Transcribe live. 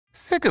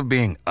Sick of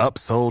being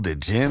upsold at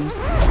gyms?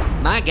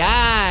 My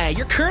guy,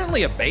 you're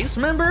currently a base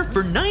member?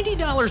 For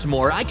 $90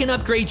 more, I can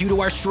upgrade you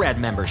to our Shred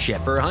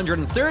membership. For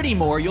 $130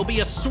 more, you'll be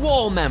a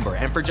Swole member.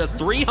 And for just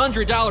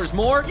 $300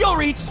 more, you'll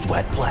reach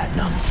Sweat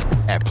Platinum.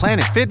 At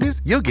Planet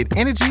Fitness, you'll get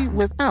energy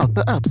without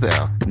the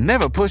upsell.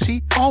 Never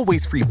pushy,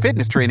 always free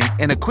fitness training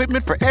and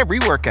equipment for every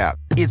workout.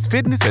 It's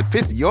fitness that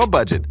fits your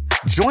budget.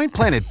 Join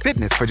Planet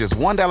Fitness for just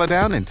 $1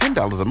 down and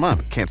 $10 a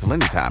month. Cancel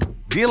anytime.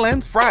 Deal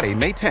ends Friday,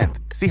 May 10th.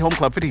 See Home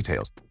Club for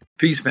details.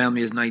 Peace,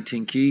 family. It's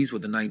 19 Keys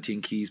with the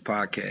 19 Keys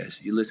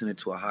podcast. You're listening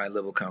to a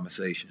high-level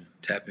conversation.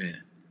 Tap in.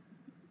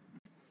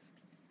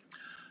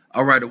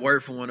 All right, a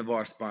word from one of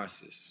our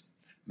sponsors.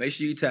 Make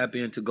sure you tap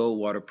into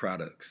Goldwater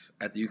products.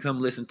 After you come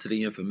listen to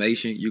the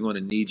information, you're going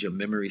to need your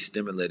memory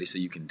stimulated so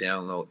you can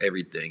download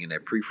everything in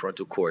that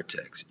prefrontal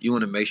cortex. You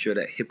want to make sure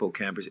that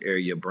hippocampus area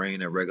of your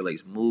brain that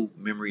regulates mood,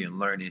 memory, and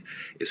learning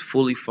is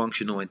fully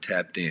functional and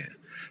tapped in.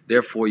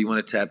 Therefore, you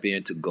want to tap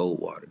into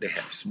Goldwater. They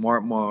have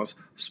Smart Moss,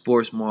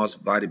 Sports Moss,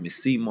 Vitamin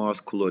C Moss,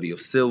 Colloidal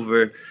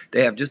Silver.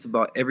 They have just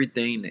about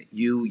everything that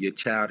you, your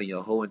child, and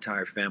your whole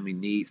entire family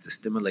needs to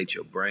stimulate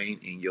your brain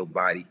and your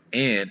body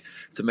and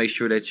to make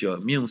sure that your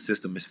immune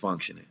system is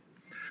functioning.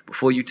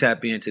 Before you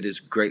tap into this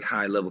great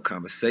high-level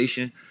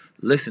conversation,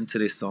 listen to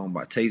this song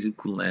by Tezu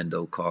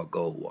Kulando called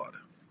Goldwater.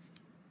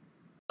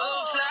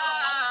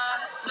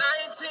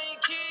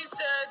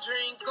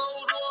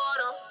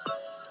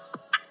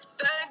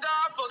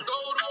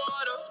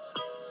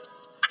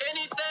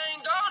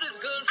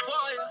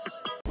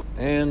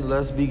 And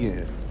let's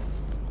begin.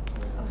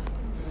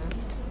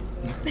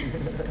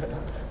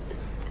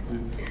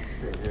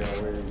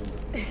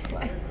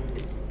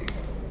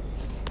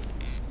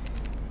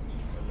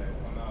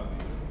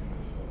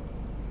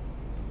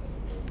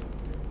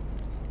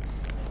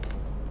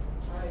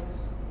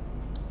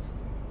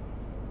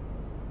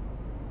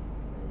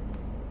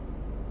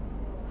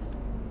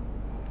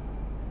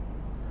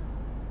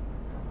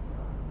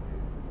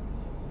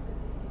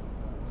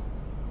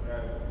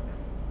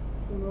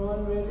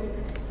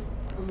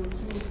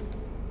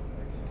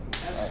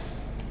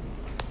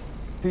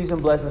 Peace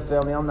and blessings,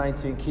 family. I'm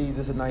 19 Keys.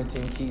 This is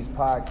 19 Keys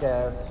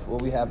podcast where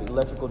we have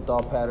electrical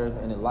thought patterns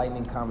and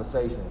enlightening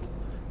conversations.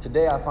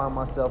 Today I find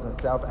myself in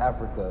South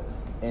Africa,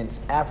 and it's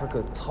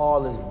Africa's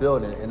tallest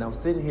building, and I'm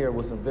sitting here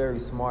with some very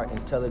smart,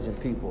 intelligent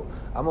people.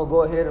 I'm going to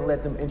go ahead and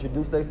let them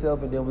introduce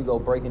themselves, and then we go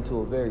break into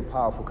a very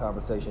powerful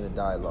conversation and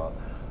dialogue.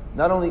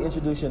 Not only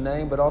introduce your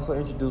name, but also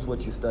introduce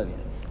what you're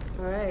studying.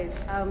 All right.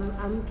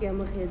 I'm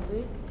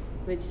Kiamogetswe,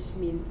 which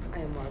means I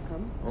am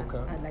welcome.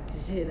 Okay. I'd like to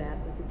share that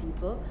with the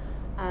people.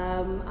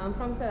 I'm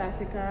from South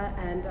Africa,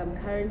 and I'm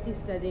currently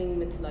studying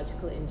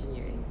metallurgical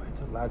engineering.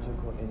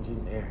 Metallurgical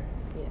engineering.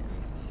 Yeah.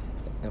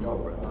 And my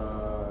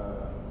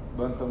brother.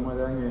 Spencer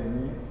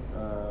Madangeni,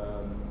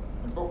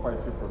 and talk by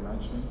people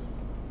mention.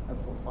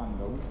 That's for fun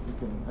though.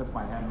 That's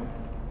my handle.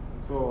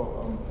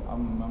 So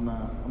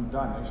I'm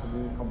done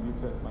actually.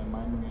 Completed my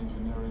mining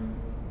engineering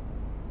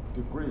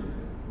degree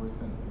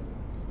recently.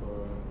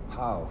 So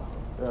Powerful.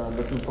 yeah,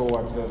 looking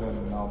forward to that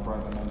and now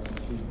brother 19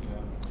 Keys.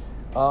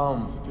 Yeah.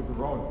 Let's keep it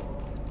rolling.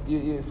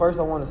 First,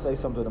 I want to say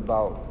something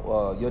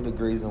about your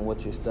degrees and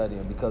what you're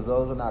studying, because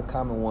those are not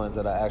common ones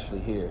that I actually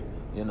hear.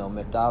 You know,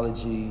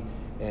 metallurgy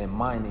and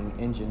mining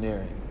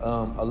engineering.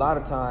 A lot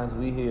of times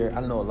we hear,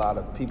 I know a lot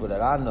of people that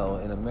I know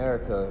in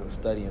America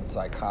studying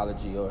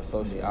psychology or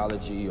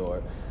sociology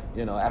or,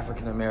 you know,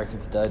 African American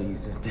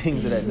studies and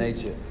things of that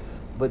nature.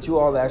 But you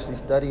all are actually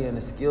studying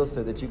a skill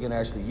set that you can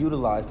actually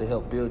utilize to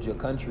help build your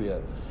country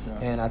up. Yeah.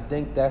 And I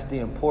think that's the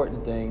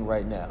important thing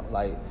right now.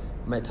 Like,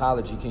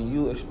 metallurgy, can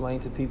you explain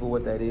to people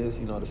what that is,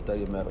 you know, the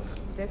study of metals?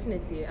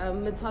 Definitely.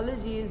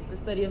 Metallurgy is the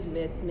study of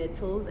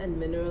metals and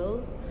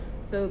minerals.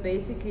 So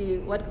basically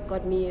what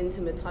got me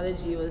into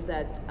metallurgy was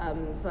that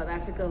South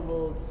Africa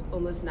holds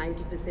almost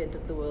 90%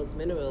 of the world's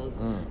minerals.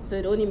 So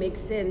it only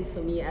makes sense for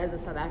me as a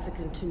South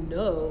African to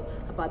know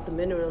about the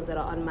minerals that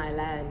are on my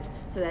land,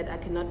 so that I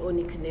can not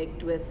only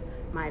connect with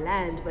my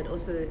land, but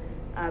also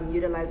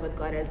utilize what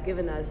God has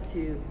given us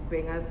to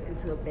bring us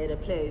into a better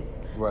place.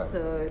 Right.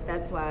 So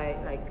that's why,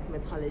 like,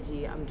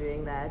 metallurgy, I'm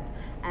doing that.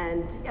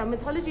 And yeah,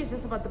 metallurgy is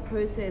just about the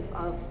process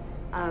of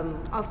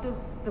after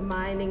the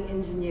mining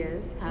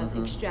engineers have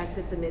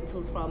extracted the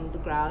metals from the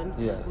ground,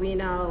 we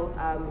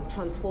now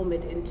transform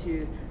it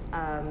into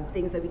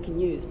things that we can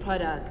use,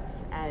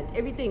 products, and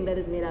everything that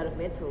is made out of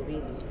metal,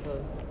 really.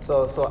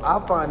 So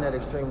I find that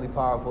extremely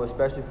powerful,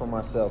 especially for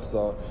myself.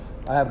 So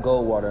I have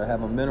Goldwater. I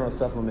have a mineral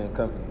supplement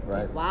company,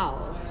 right?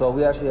 Wow. So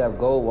we actually have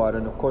Goldwater,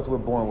 and of course we're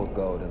born with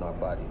gold in our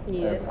body,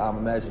 as I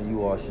imagine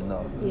you all should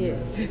know.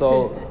 Yes.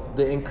 So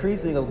the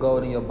increasing of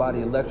gold in your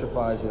body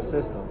electrifies your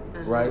system,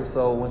 right?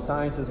 So when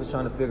scientists was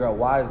trying to figure out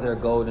why is there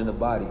gold in the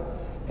body,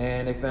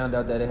 and they found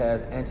out that it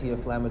has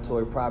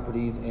anti-inflammatory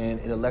properties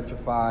and it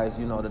electrifies,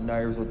 you know, the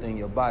nerves within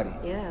your body.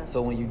 Yeah.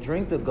 So when you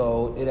drink the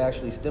gold, it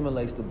actually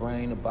stimulates the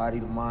brain, the body,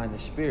 the mind, the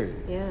spirit.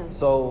 Yeah.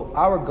 So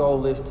our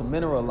goal is to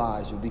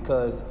mineralize you,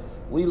 because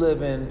we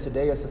live in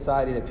today a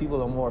society that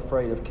people are more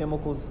afraid of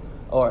chemicals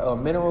or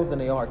minerals than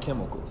they are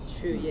chemicals.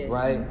 True, yes.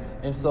 Right?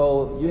 And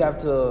so you have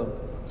to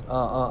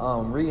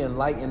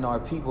re-enlighten our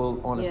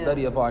people on the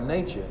study of our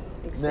nature.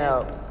 Exactly.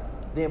 Now,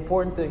 the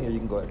important thing here, you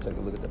can go ahead and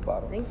take a look at the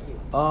bottom. Thank you.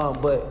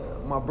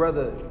 But my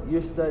brother,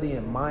 you're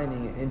studying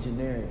mining and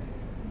engineering,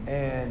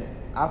 and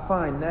I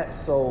find that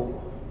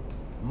so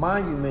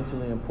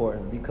monumentally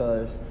important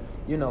because,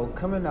 you know,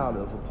 coming out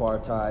of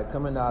apartheid,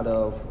 coming out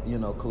of, you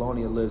know,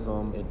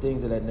 colonialism and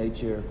things of that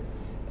nature,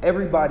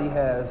 everybody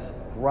has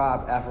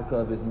robbed Africa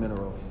of its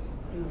minerals,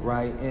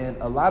 right? And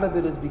a lot of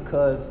it is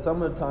because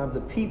some of the times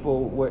the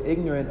people were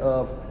ignorant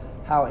of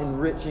how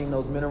enriching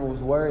those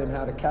minerals were and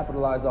how to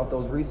capitalize off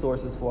those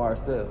resources for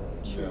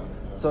ourselves. Yeah.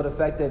 So the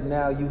fact that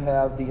now you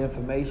have the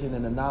information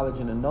and the knowledge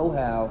and the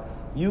know-how,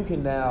 you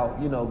can now,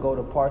 you know, go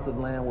to parts of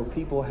land where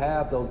people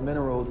have those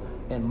minerals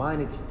and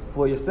mine it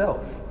for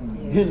yourself.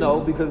 You know,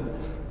 because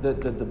the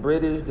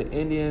British, the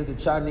Indians, the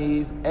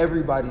Chinese,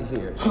 everybody's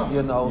here,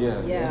 you know.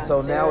 Yeah. And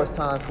so now it's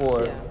time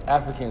for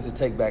Africans to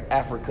take back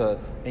Africa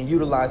and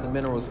utilize the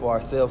minerals for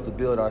ourselves to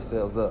build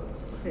ourselves up.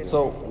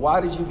 So why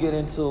did you get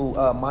into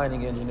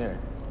mining engineering?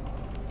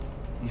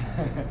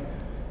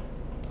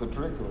 It's a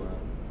tricky one.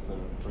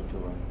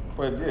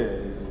 But yeah,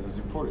 as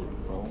you put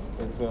it, bro,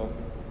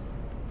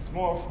 it's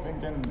more of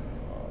thinking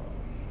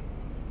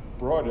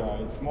broader.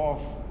 It's more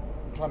of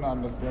trying to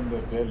understand the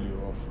value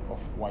of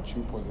what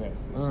you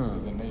possess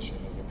as a nation,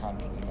 as a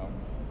country. You know,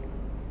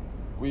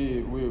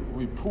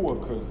 we poor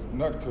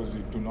not because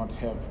we do not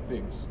have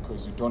things,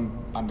 because we don't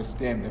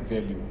understand the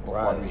value of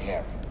what we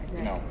have. Exactly.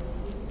 You know,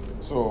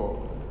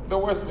 so the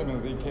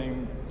Westerners, they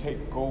came,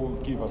 take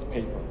gold, give us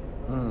paper.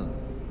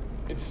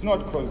 It's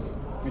not because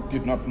we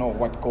did not know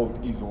what gold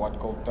is or what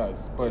gold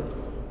does, but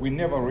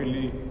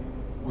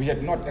we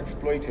had not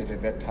exploited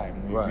at that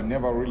time. We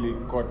never really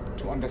got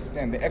to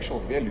understand the actual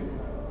value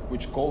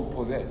which gold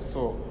possessed.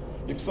 So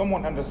if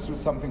someone understood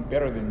something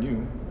better than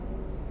you,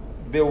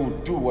 they will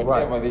do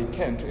whatever they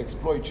can to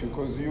exploit you,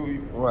 because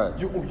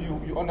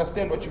you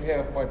understand what you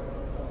have, but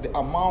the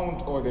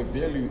amount or the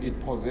value it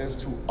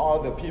possessed to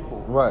other people.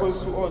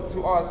 Because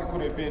to us it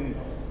could have been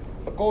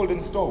a golden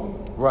stone,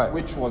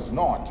 which was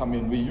not. I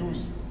mean, we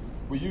use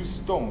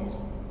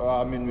stones.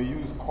 We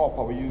use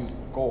copper. We use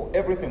gold.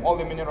 Everything, all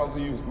the minerals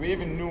we use. We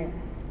even knew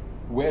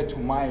where to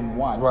mine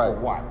what for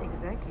what.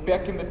 Exactly.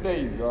 Back in the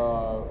days,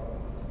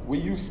 we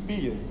used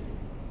spears.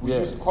 We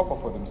used copper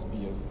for them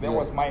spears. There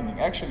was mining.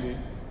 Actually,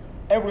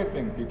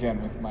 everything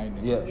began with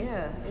mining. Yeah,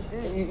 it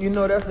did. You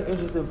know, that's an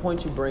interesting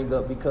point you bring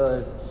up,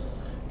 because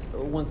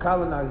when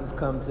colonizers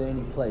come to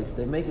any place,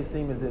 they make it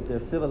seem as if they're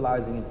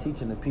civilizing and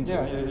teaching the people.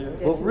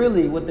 But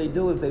really, what they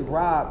do is they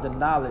rob the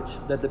knowledge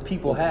that the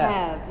people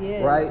have,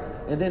 right?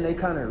 And then they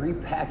kind of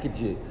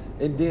repackage it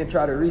and then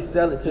try to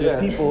resell it to the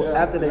people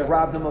after they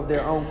rob them of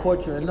their own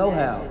culture and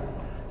know-how.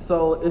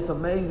 So it's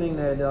amazing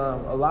that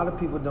a lot of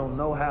people don't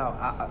know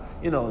how,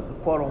 the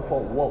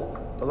quote-unquote woke.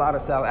 A lot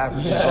of South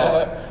Africans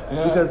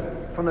are. Because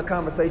from the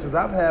conversations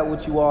I've had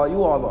with you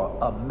all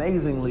are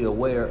amazingly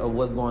aware of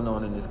what's going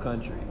on in this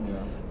country.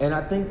 And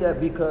I think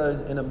that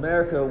because in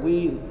America,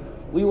 we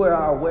wear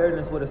our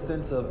awareness with a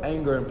sense of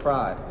anger and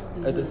pride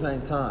at the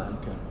same time.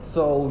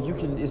 So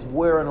it's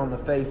wearing on the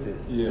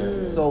faces.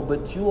 So,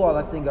 but you all,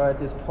 I think, are at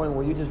this point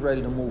where you're just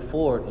ready to move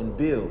forward and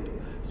build.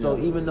 So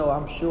even though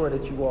I'm sure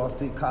that you all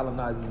see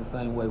colonizers the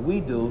same way we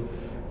do,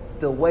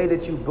 the way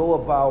that you go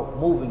about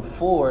moving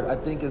forward, I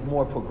think, is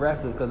more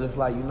progressive, because it's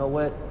like, you know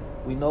what?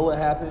 We know what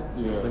happened,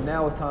 but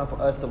now it's time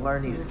for us to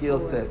learn these skill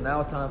sets.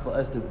 Now it's time for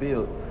us to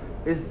build.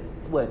 It's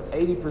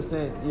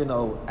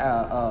 80%,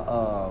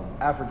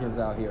 Africans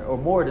out here, or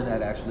more than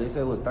that actually. They say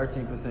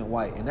 13%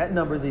 white, and that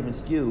number is even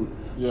skewed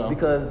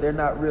because they're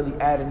not really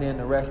adding in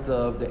the rest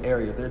of the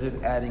areas. They're just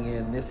adding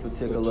in this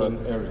particular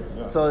areas.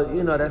 So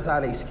that's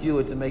how they skew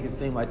it to make it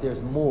seem like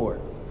there's more.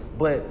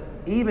 But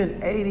even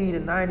 80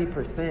 to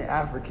 90%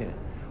 African.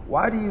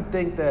 Why do you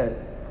think that?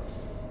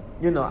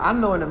 I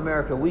know in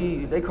America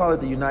they call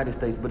it the United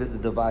States, but it's a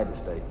divided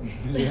state.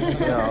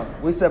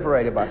 We're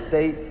separated by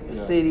states,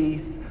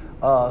 cities,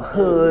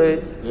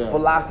 hoods,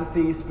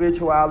 philosophy,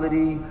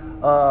 spirituality,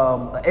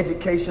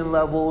 education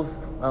levels,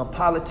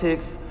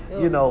 politics,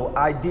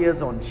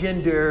 ideas on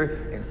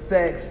gender and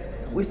sex.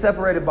 We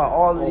separated by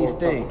all of these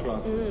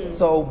things.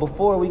 So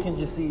before we can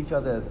just see each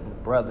other as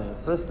brother and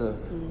sister,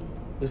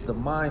 it's the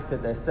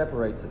mindset that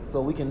separates us. So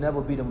we can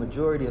never be the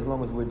majority as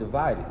long as we're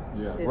divided,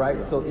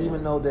 right? So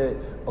even though that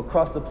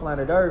across the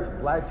planet Earth,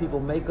 Black people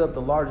make up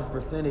the largest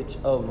percentage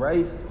of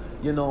race,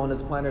 on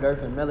this planet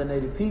Earth, and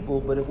melanated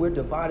people, but if we're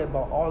divided by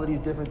all of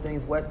these different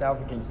things, West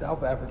African,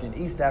 South African,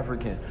 East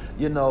African,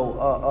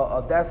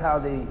 that's how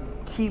they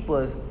keep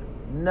us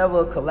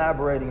never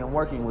collaborating and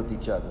working with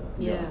each other,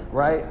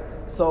 right?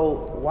 So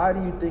why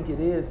do you think it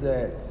is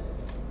that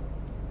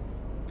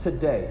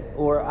today,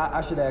 or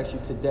I should ask you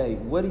today,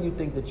 what do you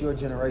think that your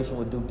generation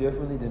would do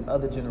differently than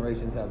other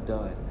generations have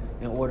done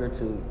in order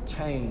to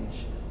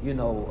change,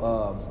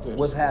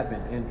 what's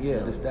happened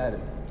and the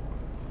status?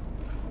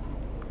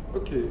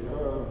 Okay,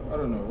 I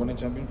don't know. Want to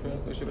jump in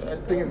first? Or should I? I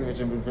think it's if I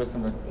jump in first,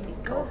 I'm going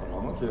to go for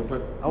long. Okay,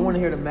 but I want to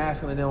hear the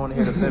masculine, then I want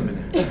to hear the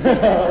feminine.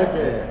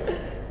 Okay.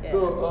 Yeah.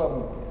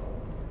 So,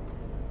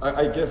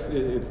 I guess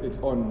it's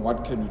on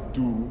what can you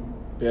do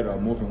better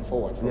moving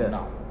forward from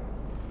now.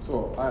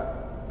 So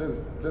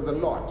there's a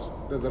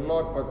lot. There's a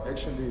lot, but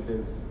actually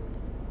there's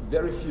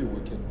very few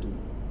we can do.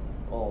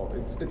 Or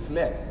it's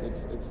less.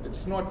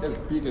 It's not as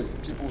big as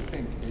people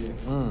think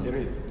it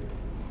is.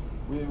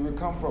 We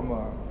come from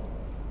a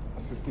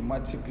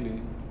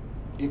systematically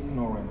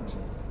ignorant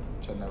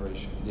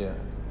generation. Yeah.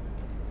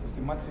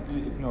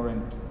 Systematically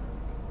ignorant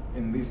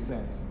in this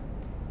sense.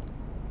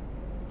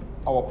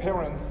 Our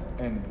parents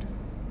and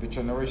the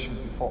generation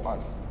before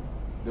us,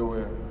 they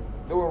were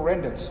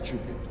rendered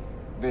stupid.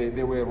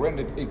 They were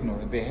rendered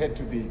ignorant. They had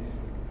to be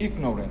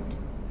ignorant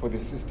for the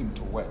system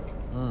to work.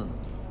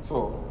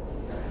 So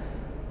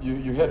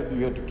you had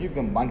to give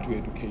them Bantu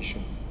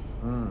education.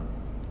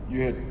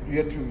 You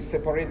had to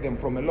separate them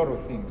from a lot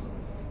of things.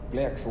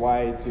 Blacks,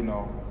 whites,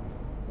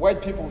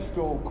 White people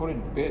still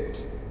couldn't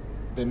beat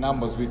the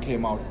numbers we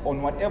came out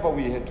on whatever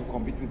we had to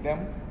compete with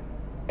them.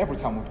 Every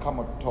time we'd come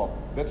out top.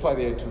 That's why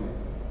they had to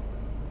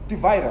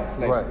divide us.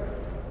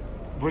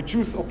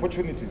 Reduce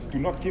opportunities. Do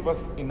not give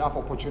us enough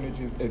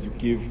opportunities as you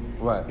give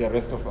the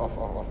rest of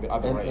the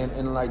other race.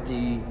 And like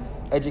the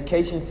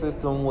education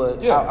system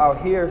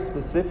out here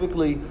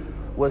specifically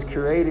was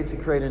created to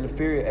create an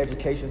inferior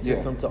education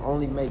system to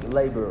only make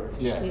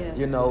laborers.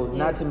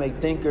 Not to make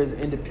thinkers,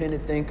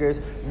 independent thinkers,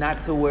 not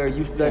to where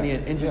you study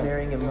in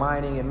engineering and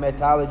mining and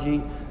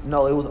metallurgy.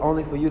 No, it was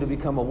only for you to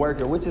become a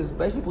worker, which is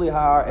basically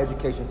how our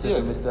education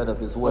system is set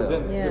up as well.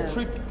 But then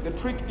the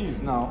trick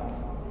is now,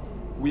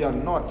 we are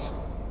not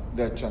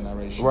that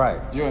generation.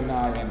 Right. You and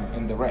I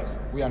and the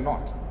rest. We are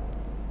not.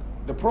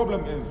 The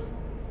problem is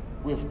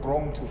we've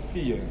grown to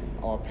fear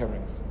our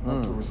parents,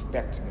 not to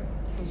respect them.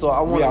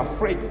 So we are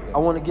afraid of them. I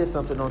want to get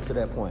something onto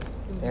that point,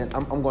 and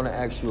I'm going to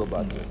ask you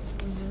about this.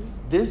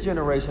 This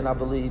generation, I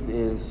believe,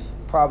 is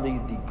probably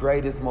the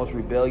greatest, most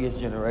rebellious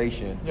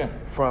generation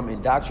from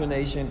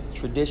indoctrination,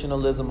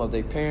 traditionalism of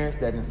their parents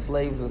that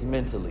enslaves us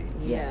mentally.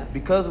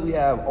 Because we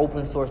have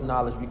open source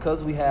knowledge,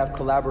 because we have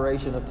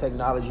collaboration of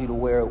technology to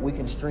where we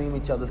can stream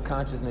each other's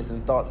consciousness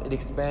and thoughts, it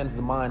expands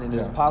the mind, and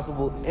it's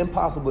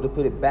impossible to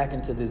put it back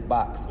into this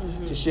box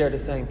to share the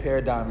same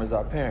paradigm as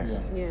our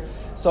parents.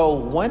 So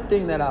one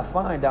thing that I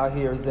find out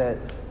here is that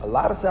a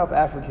lot of South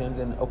Africans,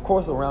 and of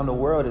course around the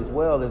world as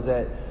well, is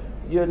that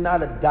you're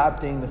not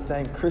adopting the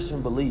same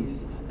Christian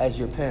beliefs as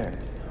your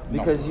parents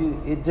because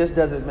it just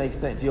doesn't make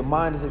sense. Your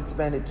mind is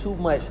expanded too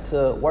much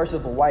to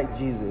worship a white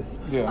Jesus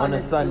on a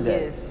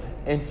Sunday.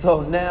 And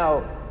so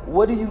now,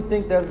 what do you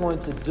think that's going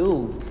to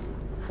do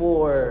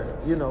for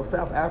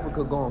South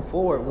Africa going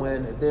forward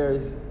when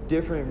there's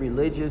different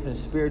religious and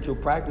spiritual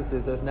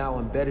practices that's now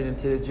embedded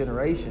into this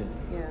generation?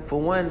 For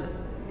one,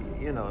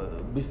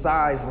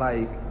 besides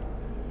like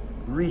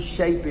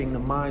reshaping the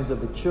minds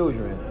of the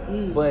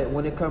children, but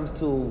when it comes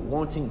to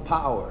wanting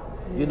power,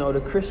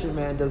 the Christian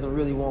man doesn't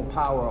really want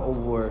power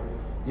over,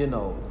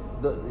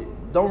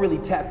 don't really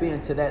tap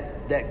into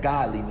that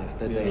godliness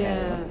that they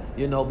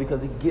have,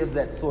 because it gives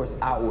that source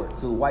outward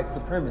to white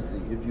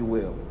supremacy, if you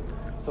will.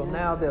 So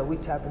now that we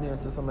tapping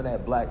into some of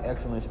that black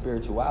excellent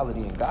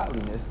spirituality and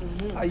godliness,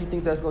 how do you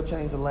think that's going to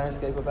change the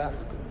landscape of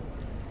Africa?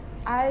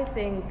 I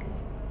think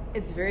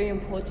it's very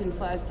important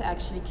for us to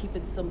actually keep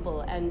it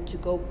simple and to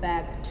go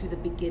back to the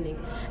beginning.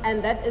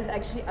 And that is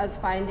actually us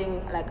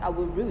finding like our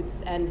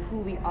roots and who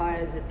we are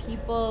as a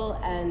people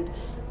and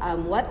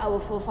what our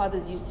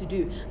forefathers used to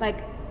do.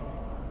 Like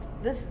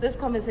this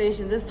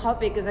conversation, this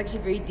topic is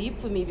actually very deep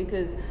for me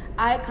because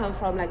I come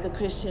from like a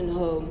Christian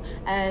home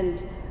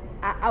and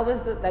I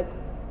was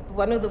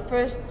one of the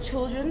first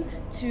children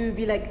to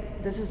be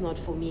like, this is not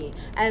for me.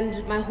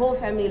 And my whole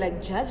family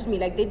judged me.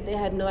 They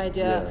had no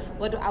idea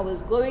what I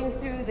was going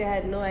through. They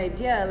had no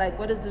idea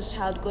what is this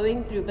child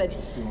going through. But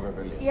just being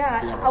rebellious.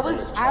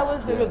 I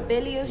was the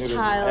rebellious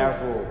child.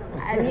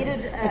 I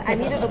needed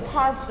a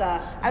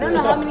pastor. I don't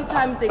know how many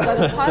times they got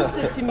a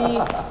pastor to me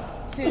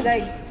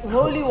to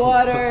holy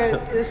water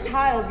this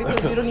child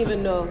because we don't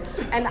even know.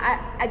 And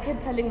I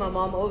kept telling my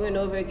mom over and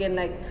over again,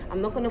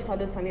 I'm not going to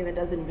follow something that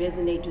doesn't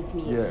resonate with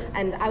me. Yes.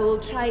 And I will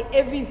try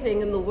everything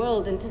in the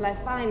world until I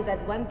find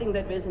that one thing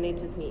that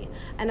resonates with me.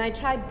 And I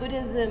tried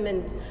Buddhism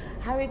and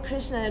Hare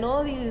Krishna and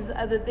all these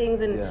other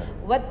things. And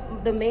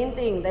what the main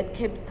thing that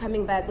kept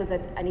coming back was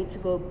that I need to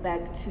go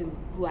back to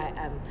who I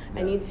am.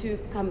 I need to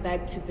come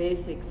back to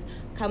basics,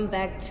 come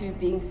back to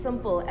being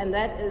simple. And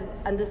that is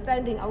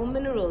understanding our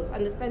minerals,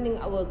 understanding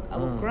our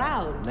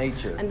ground,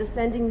 nature,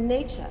 understanding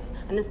nature,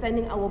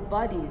 understanding our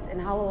bodies and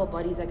how our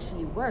bodies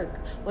actually work.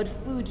 What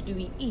food do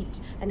we eat?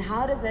 And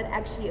how does that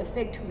actually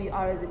affect who we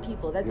are as a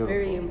people? That's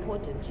very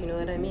important. You know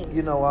what I mean?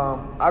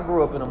 I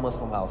grew up in a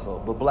Muslim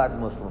household, but black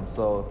Muslim.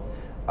 So,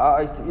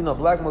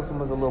 black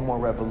Muslim is a little more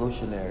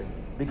revolutionary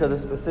because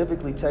it's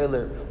specifically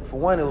tailored. For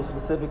one, it was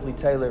specifically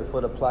tailored for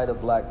the plight of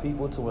black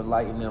people to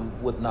enlighten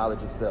them with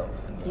knowledge of self.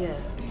 Yeah.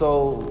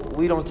 So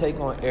we don't take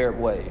on Arab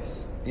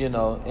ways, you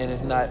know, and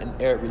it's not an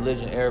Arab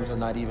religion. Arabs are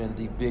not even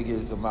the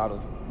biggest amount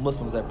of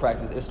Muslims that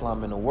practice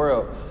Islam in the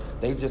world.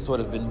 They've just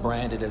sort of been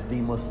branded as the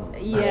Muslims.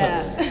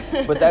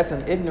 Yeah. But that's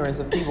an ignorance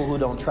of people who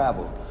don't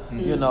travel,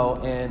 you know,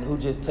 and who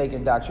just take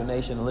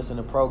indoctrination and listen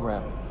to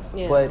programming.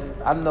 Yeah. But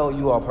I know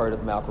you all have heard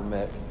of Malcolm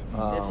X.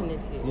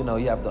 Definitely. You know,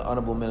 you have the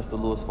Honorable Minister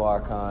Louis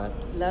Farrakhan.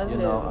 Love you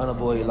know, him.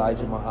 Honorable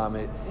Elijah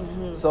Muhammad.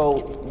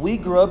 So we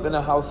grew up in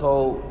a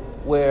household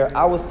where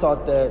I was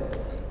taught that,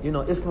 you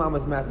know, Islam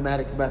is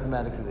mathematics,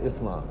 mathematics is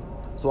Islam.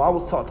 So I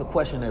was taught to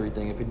question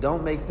everything. If it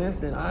don't make sense,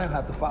 then I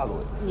have to follow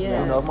it.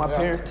 Yeah. You know, if my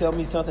parents tell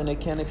me something they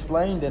can't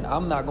explain, then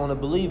I'm not going to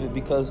believe it,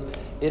 because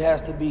it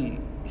has to be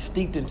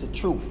steeped into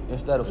truth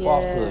instead of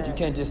falsehood. You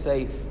can't just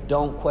say,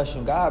 don't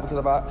question God, because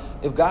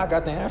if God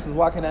got the answers,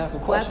 why can't I ask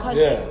some questions?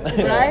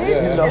 Right?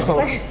 You know?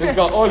 It's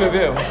got all of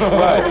them.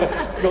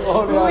 Right. It's got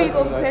all the Who are you answers,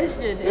 going to like-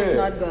 question if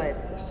not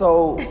God?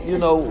 So, you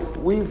know,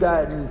 we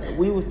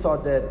was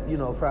taught that, you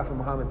know, Prophet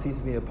Muhammad, peace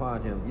be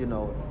upon him, you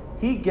know,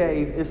 he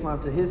gave Islam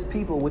to his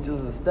people, which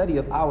was a study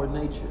of our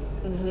nature,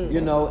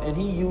 you know, and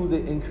he used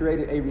it and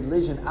created a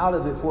religion out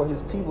of it for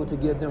his people to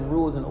give them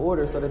rules and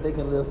order so that they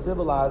can live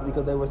civilized,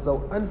 because they were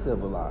so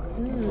uncivilized.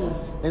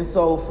 And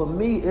so for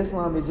me,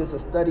 Islam is just a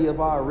study of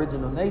our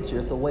original nature.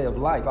 It's a way of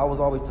life. I was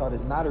always taught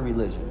it's not a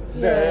religion,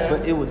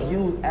 but it was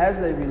used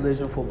as a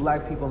religion for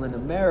black people in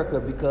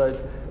America,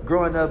 because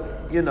growing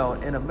up, you know,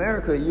 in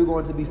America, you're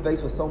going to be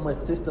faced with so much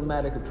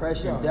systematic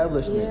oppression,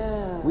 devilishment.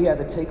 Yeah. We had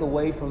to take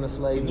away from the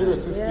slave Need a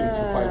master. system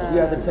to fight the We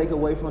had system. to take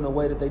away from the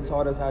way that they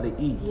taught us how to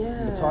eat.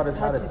 Yeah, They taught us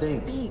how to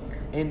think. speak.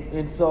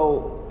 And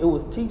so it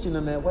was teaching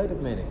them that, wait a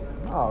minute,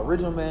 no,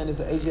 original man is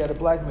the Asiatic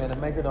black man, the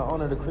maker, the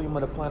owner, the cream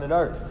of the planet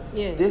Earth.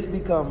 Yes. This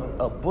becomes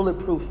a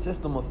bulletproof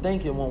system of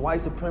thinking when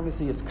white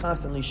supremacy is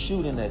constantly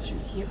shooting at you.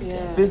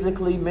 Yeah.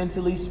 Physically,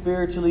 mentally,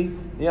 spiritually, you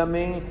know what I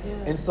mean? Yeah.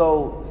 And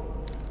so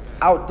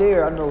out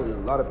there, I know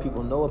a lot of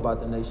people know about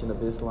the Nation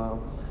of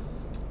Islam,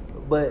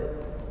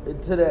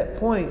 but to that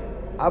point,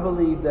 I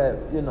believe that,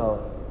 you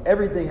know,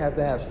 everything has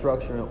to have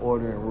structure and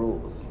order and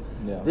rules.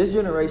 Yeah. This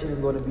generation is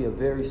going to be a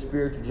very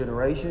spiritual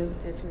generation.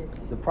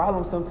 Definitely. The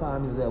problem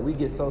sometimes is that we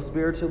get so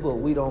spiritual, but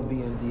we don't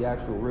be in the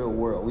actual real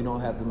world. We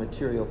don't have the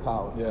material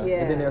power. Yeah. Yeah.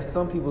 And then there's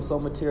some people so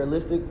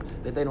materialistic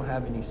that they don't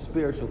have any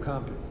spiritual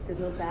compass.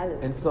 There's no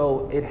balance. And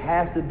so it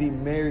has to be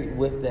married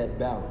with that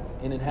balance.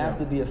 And it has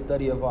to be a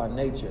study of our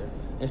nature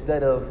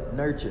instead of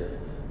nurture,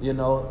 you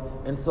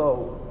know? And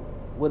so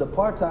with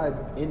apartheid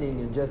ending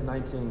in just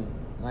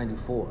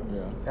 1994,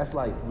 that's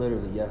like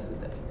literally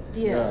yesterday.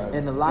 Yeah.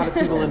 And a lot of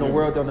people in the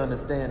world don't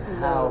understand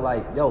how,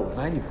 like, yo,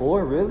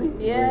 94, really?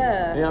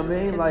 Yeah. You know what I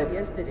mean? It's Like,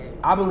 yesterday.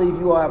 I believe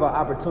you all have an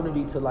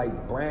opportunity to,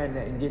 like, brand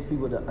that and get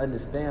people to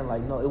understand,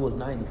 like, no, it was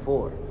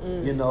 94,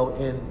 you know?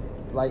 And,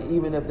 like,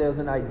 even if there's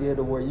an idea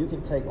to where you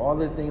can take all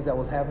the things that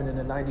was happening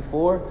in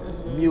 94,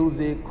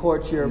 music,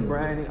 culture,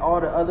 branding,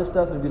 all the other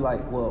stuff, and be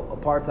like, well,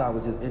 apartheid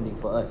was just ending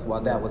for us while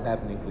that was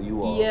happening for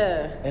you all.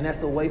 Yeah. And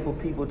that's a way for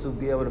people to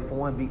be able to, for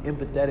one, be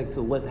empathetic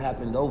to what's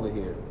happened over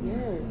here.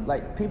 Yes.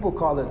 Like, people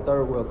call it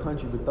third world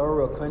country, but third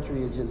world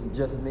country is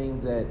just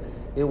means that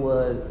it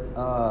was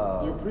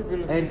You're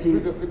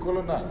previously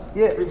colonized.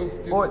 yeah,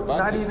 Previously or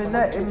not disadvantaged. even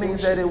that. It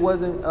means that it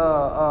wasn't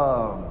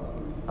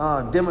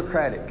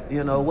democratic.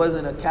 You know, it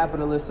wasn't a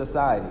capitalist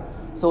society.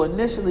 So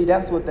initially,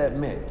 that's what that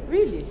meant.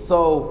 Really?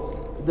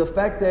 So the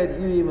fact that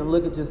you even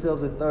look at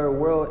yourselves as third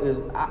world is,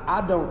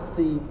 I don't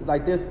see,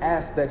 like, there's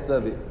aspects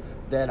of it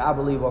that I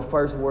believe are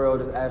first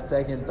world, as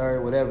second,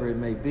 third, whatever it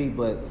may be,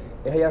 but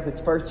it has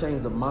to first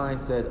change the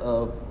mindset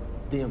of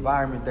the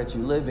environment that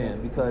you live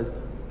in, because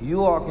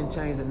you all can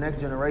change the next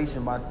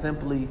generation by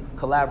simply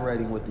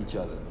collaborating with each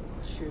other.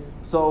 True.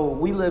 So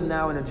we live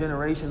now in a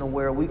generation of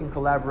where we can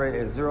collaborate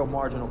at zero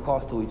marginal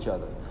cost to each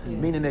other.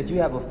 Meaning that you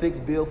have a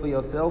fixed bill for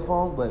your cell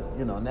phone, but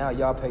you know, now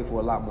y'all pay for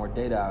a lot more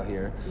data out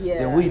here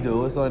than we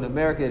do. So in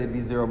America it'd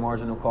be zero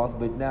marginal cost,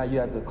 but now you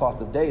have the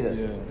cost of data.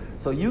 Yeah.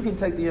 So you can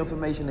take the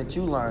information that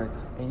you learn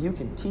and you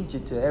can teach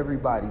it to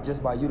everybody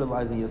just by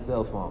utilizing your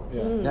cell phone.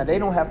 Yeah. Now they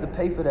don't have to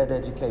pay for that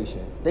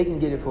education. They can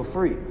get it for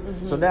free.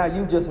 So now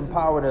you just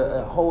empowered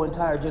a whole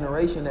entire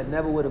generation that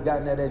never would have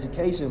gotten that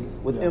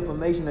education with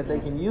information that they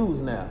can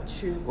use now.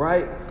 True.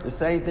 Right? The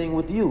same thing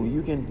with you.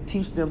 You can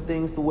teach them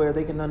things to where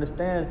they can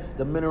understand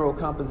the mineral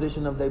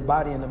composition of their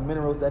body and the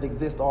minerals that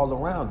exist all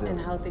around them. And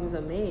how things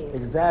are made.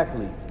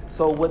 Exactly.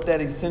 So what that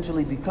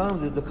essentially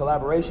becomes is the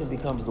collaboration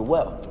becomes the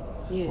wealth.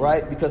 Yes.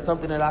 Right? Because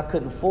something that I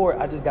couldn't afford,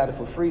 I just got it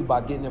for free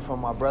by getting it from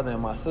my brother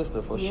and my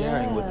sister for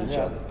sharing with each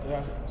other.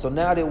 Yeah. So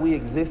now that we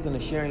exist in a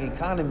sharing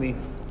economy,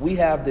 we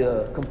have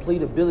the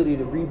complete ability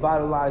to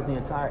revitalize the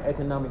entire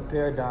economic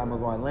paradigm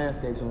of our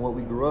landscapes and what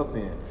we grew up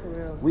in. For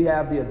real. We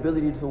have the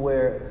ability to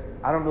where,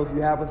 I don't know if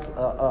you have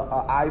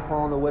a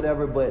iPhone or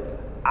whatever,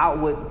 but I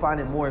would find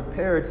it more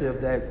imperative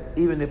that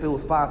even if it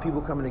was 5 people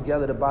coming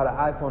together to buy the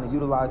iPhone and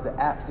utilize the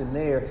apps in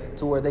there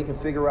to where they can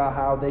figure out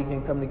how they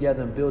can come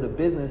together and build a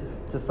business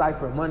to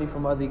siphon money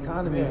from other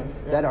economies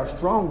that are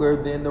stronger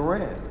than the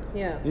rand.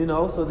 Yeah. You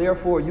know, so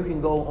therefore you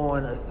can go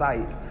on a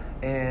site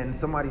and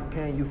somebody's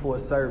paying you for a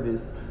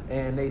service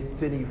and they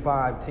spending you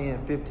 $5,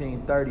 $10,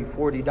 $15, $30,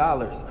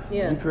 $40.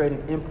 Yeah. You're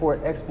creating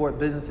import-export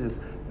businesses.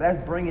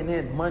 That's bringing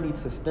in money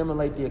to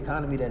stimulate the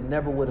economy that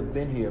never would have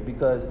been here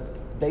because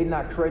they're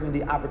not creating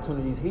the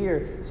opportunities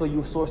here, so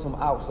you source them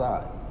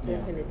outside.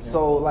 Definitely.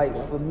 So like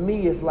for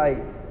me, it's like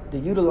the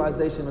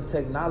utilization of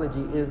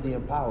technology is the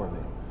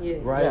empowerment,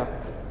 right? Yeah.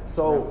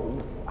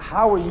 So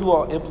how are you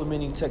all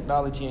implementing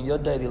technology in your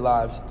daily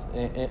lives,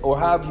 or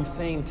how have you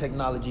seen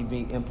technology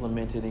being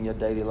implemented in your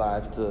daily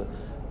lives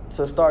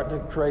to start to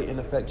create and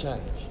affect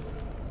change?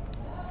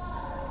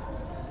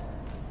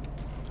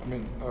 I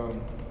mean,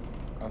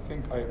 I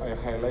think I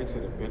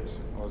highlighted a bit.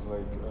 I was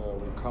like,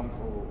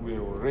 we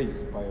were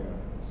raised by a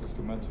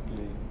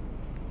systematically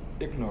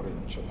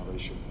ignorant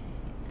generation.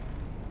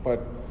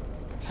 But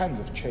times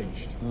have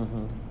changed.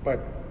 Mm-hmm. But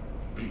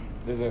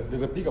there's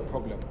a bigger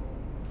problem.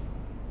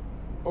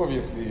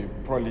 Obviously,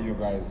 probably you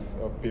guys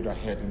are a bit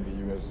ahead in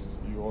the US.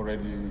 You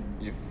already,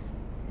 if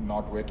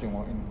not working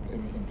on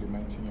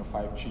implementing your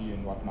 5G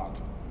and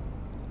whatnot,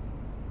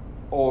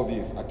 all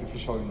this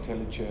artificial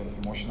intelligence,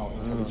 emotional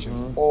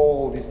intelligence,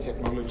 all this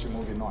technology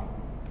moving on,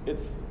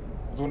 it's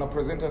going to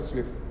present us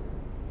with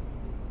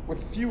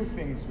few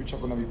things which are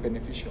going to be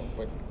beneficial,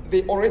 but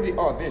they already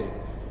are there.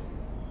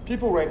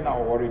 People right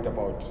now are worried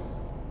about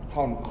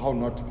how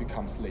not to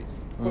become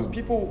slaves, because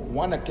people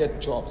want to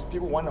get jobs,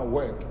 people want to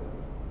work,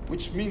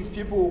 which means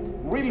people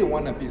really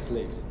want to be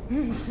slaves.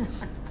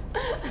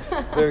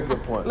 Very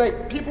good point.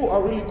 Like, people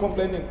are really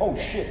complaining, oh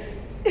shit,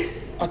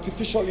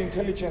 artificial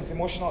intelligence,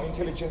 emotional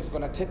intelligence is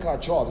going to take our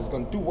jobs, it's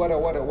going to do what.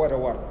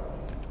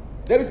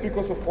 That is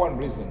because of one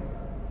reason.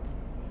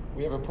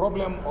 We have a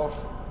problem of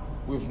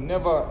we've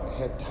never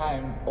had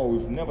time, or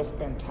we've never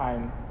spent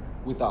time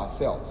with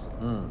ourselves.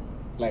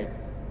 Like,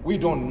 we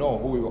don't know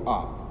who we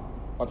are.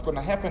 What's going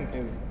to happen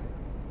is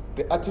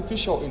the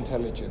artificial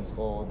intelligence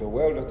or the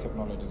world of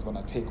technology is going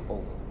to take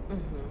over.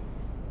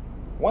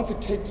 Once it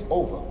takes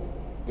over,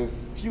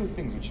 there's few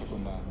things which are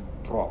going to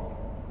drop.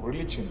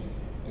 Religion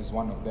is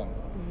one of them.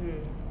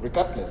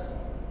 Regardless,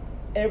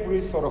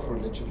 every sort of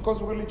religion,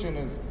 because religion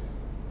is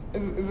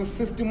a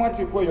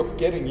systematic way of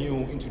getting you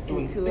into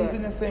doing things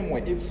in the same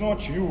way. It's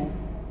not you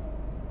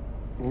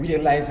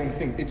realizing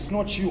things. It's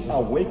not you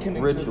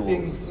awakening to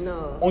things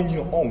on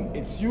your own.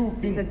 It's you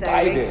being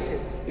guided.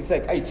 It's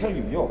like, I tell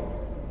you,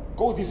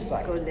 go this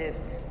side. Go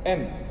left.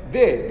 And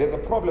there's a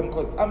problem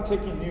because I'm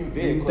taking you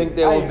there because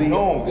I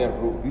know their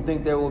route. You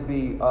think there will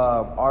be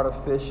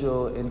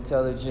artificial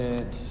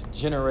intelligence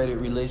generated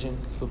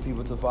religions for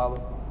people to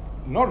follow?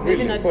 Not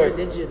really. Maybe not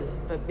religion,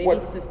 but maybe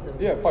systems.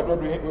 Yeah, but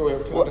what we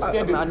have to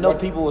understand is... I know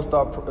people will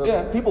start...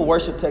 people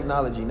worship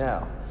technology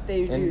now.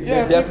 They do. And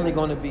there are definitely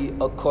going to be,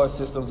 of course,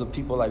 systems of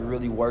people like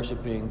really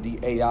worshiping the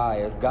AI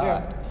as God.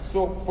 Yeah.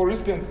 So, for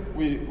instance,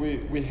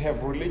 we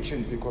have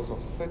religion because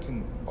of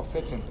certain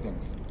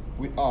things.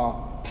 We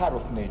are part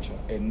of nature,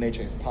 and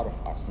nature is part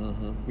of us.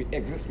 We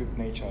exist with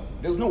nature.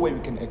 There's no way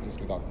we can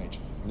exist without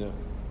nature. Yeah.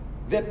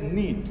 That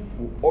need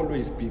will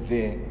always be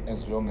there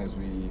as long as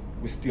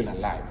we're still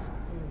alive.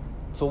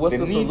 So what's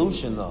the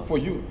solution, though? For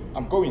you,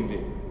 I'm going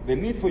there. The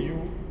need for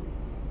you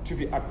to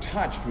be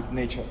attached with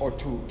nature, or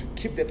to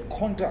keep that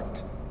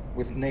contact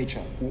with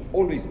nature, will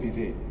always be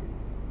there.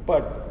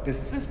 But the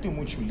system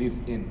which you live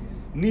in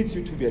needs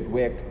you to be at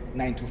work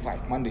 9 to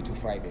 5, Monday to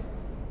Friday.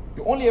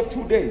 You only have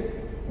 2 days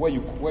where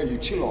you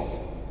chill off.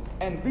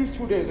 And these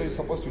 2 days where you're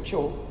supposed to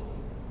chill,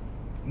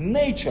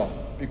 nature,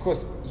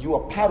 because you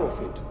are part of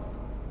it,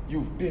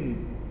 you've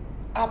been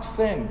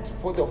absent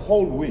for the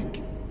whole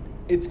week,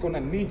 it's going to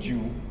need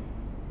you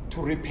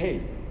to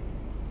repay.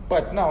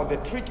 But now the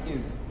trick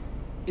is,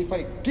 if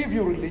I give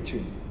you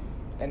religion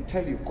and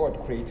tell you God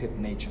created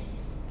nature,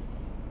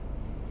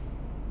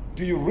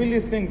 do you really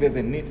think there's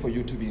a need for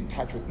you to be in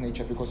touch with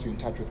nature because you're in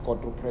touch with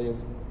God through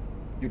prayers?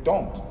 You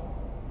don't.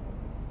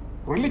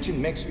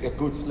 Religion makes you a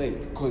good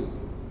slave because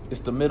it's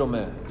the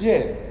middleman.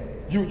 Yeah,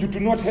 you do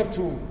not have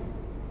to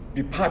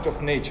be part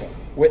of nature,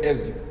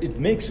 whereas it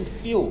makes you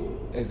feel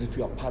as if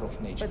you are part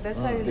of nature. But that's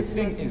why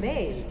religion was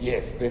made.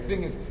 Yes, the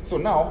thing is, so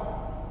now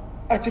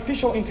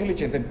artificial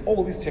intelligence and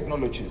all these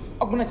technologies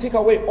are going to take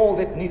away all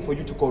that need for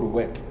you to go to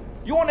work.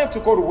 You won't have to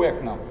go to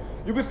work now.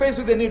 You'll be faced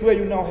with the need where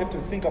you now have to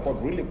think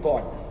about really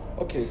God.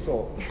 Okay,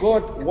 so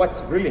God, what's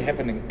really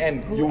happening?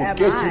 And you will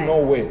get to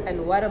nowhere.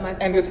 And what am I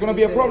supposed to do? And it's going to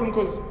be a problem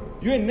because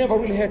you ain't never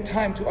really had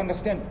time to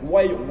understand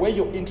where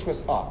your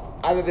interests are,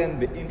 other than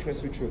the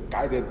interests which were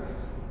guided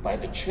by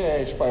the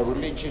church, by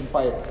religion,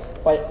 by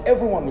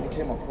everyone we've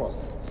came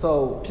across.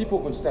 So people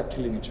will start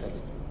killing each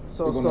other.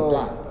 So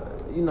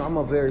I'm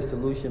a very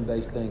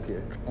solution-based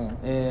thinker,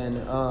 and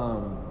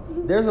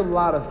there's a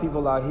lot of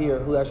people out here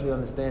who actually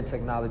understand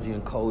technology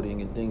and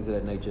coding and things of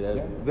that nature that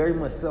are very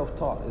much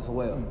self-taught as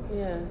well.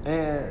 Yeah.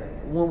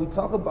 And when we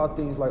talk about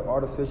things like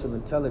artificial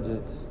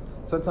intelligence,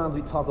 sometimes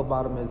we talk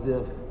about them as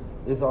if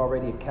it's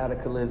already a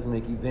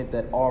cataclysmic event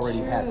that already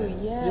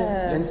happened.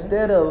 Yeah.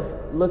 Instead of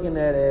looking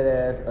at it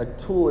as a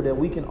tool that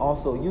we can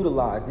also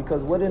utilize,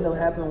 because what ended up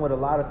happening with a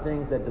lot of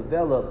things that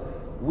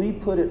develop, we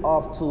put it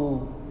off to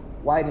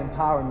white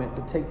empowerment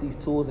to take these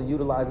tools and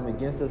utilize them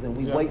against us, and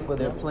we wait for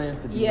their plans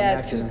to be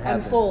enacted and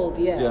happen. Unfold.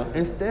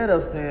 Instead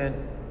of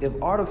saying, if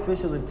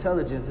artificial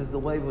intelligence is the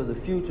wave of the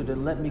future,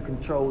 then let me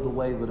control the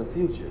wave of the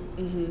future.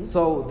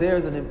 So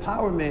there's an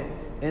empowerment,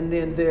 and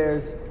then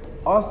there's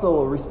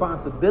also a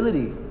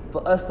responsibility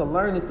for us to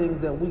learn the things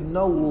that we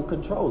know will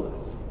control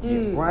us,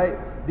 right?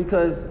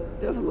 Because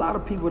there's a lot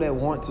of people that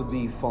want to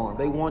be farmed.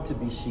 They want to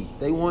be sheep.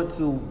 They want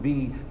to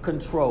be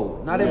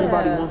controlled. Not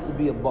everybody wants to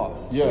be a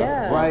boss,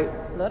 right?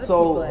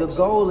 So the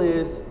goal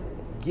is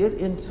get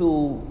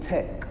into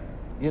tech,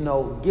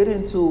 get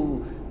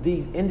into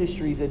these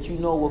industries that you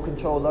know will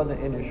control other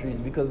industries,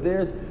 because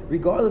there's,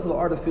 regardless of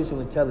artificial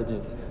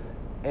intelligence,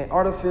 an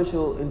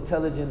artificial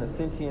intelligent, a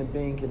sentient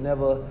being can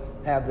never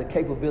have the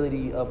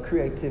capability of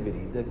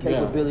creativity, the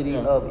capability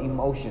of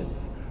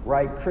emotions,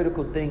 right?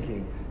 Critical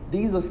thinking.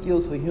 These are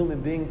skills for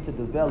human beings to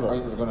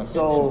develop.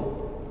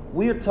 So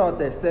we're taught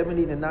that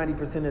 70 to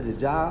 90% of the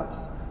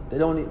jobs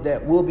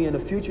that will be in the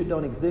future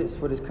don't exist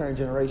for this current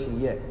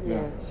generation yet.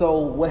 So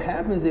what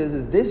happens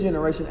is this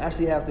generation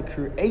actually has to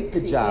create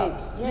the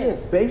jobs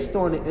based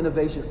on the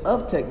innovation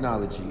of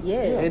technology,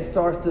 and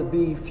starts to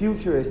be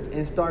futurist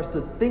and starts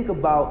to think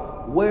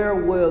about where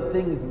will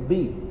things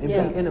be, and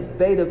be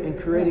innovative in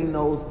creating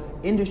those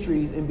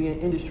industries and being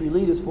industry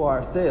leaders for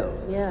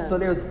ourselves. So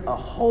there's a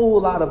whole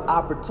lot of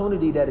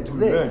opportunity that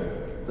exists.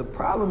 The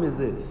problem is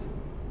this: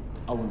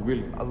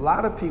 a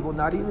lot of people,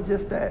 not even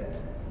just that,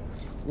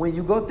 when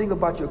you go think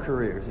about your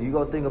careers and you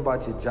go think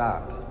about your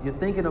jobs, you're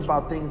thinking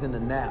about things in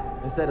the now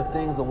instead of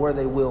things of where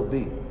they will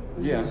be.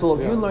 So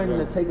if you're learning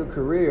to take a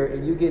career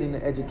and you're getting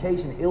an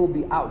education, it will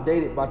be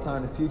outdated by the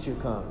time the future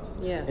comes.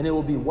 And it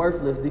will be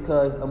worthless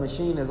because a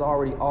machine has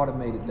already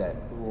automated that.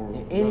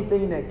 And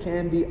anything that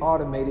can be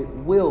automated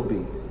will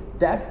be.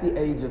 That's the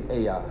age of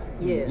AI.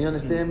 You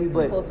understand me?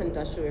 But the fourth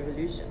industrial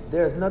revolution.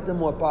 There's nothing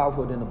more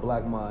powerful than the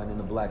black mind and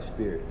the black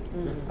spirit.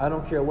 I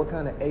don't care what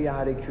kind of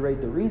AI they create.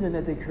 The reason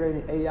that they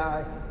created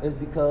AI is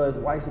because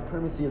white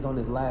supremacy is on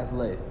its last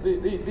legs.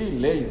 They're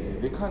lazy.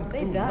 They can't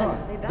do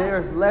nothing.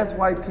 There's less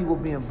white people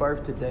being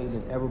birthed today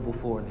than ever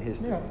before in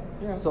history.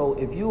 So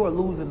if you are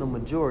losing the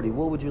majority,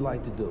 what would you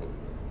like to do?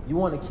 You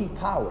want to keep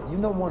power. You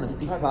don't want to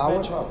seek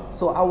power.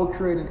 So I would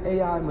create an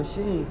AI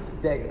machine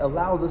that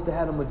allows us to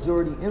have a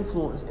majority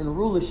influence and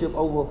rulership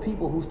over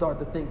people who start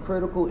to think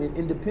critical and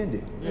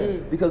independent.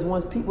 Because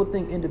once people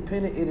think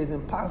independent, it is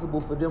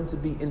impossible for them to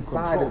be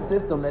inside a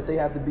system that they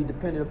have to be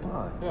dependent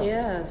upon.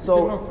 So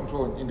you cannot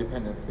control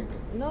independent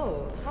thinking.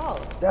 No, how?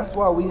 That's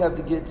why we have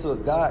to get to a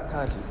God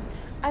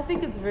consciousness. I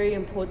think it's very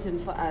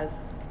important for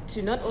us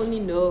to not only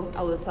know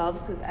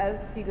ourselves, because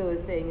as Figo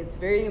was saying, it's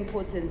very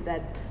important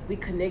that we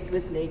connect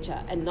with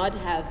nature and not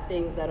have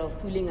things that are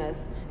fooling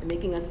us and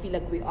making us feel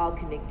like we are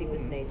connecting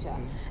with nature.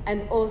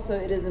 And also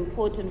it is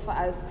important for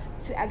us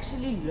to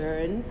actually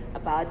learn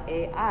about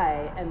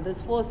AI and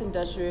this fourth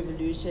industrial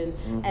revolution,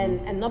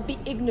 and not be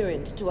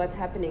ignorant to what's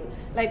happening.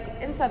 Like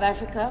in South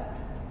Africa,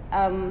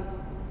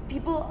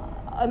 people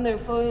on their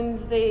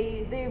phones,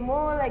 they're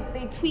more like,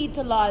 they tweet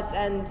a lot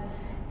and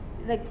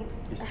like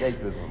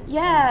escapism.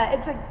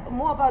 It's like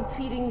more about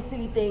tweeting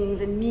silly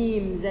things and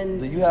memes. And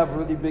do you have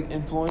really big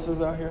influencers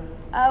out here?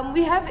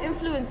 We have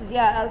influencers,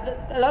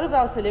 a lot of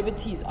our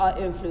celebrities are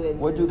influencers.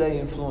 What do they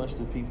influence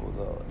the people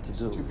though to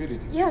do?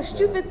 Stupidity.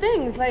 Stupid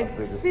things like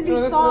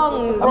silly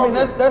songs. I mean,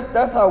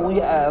 that's how we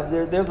have.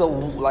 There's a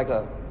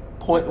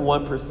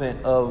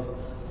 0.1% of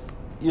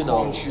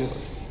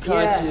conscious,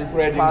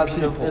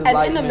 positive, and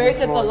in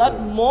America, it's a lot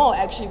more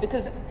actually,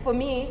 because for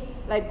me,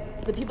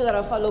 like the people that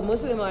I follow,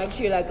 most of them are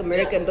actually like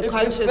American, the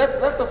conscious.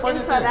 That's a funny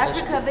in thing. South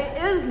Africa, there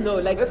is no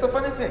like. That's a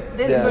funny thing.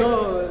 There's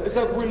no. It's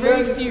like we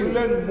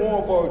learn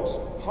more about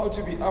how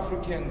to be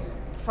Africans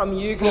from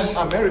you guys,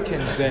 from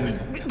Americans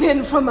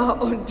than from our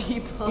own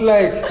people.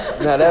 Like,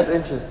 now that's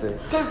interesting.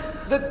 Because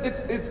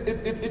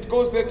it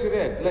goes back to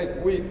that.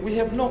 Like we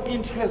have no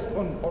interest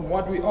on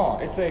what we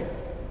are. It's like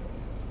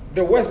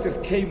the West has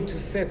came to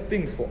set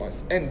things for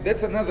us, and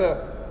that's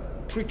another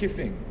tricky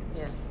thing.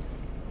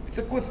 It's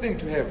a good thing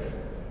to have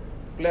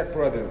black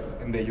brothers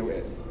in the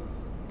US,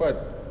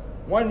 but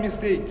one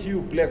mistake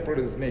you black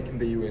brothers make in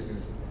the US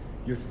is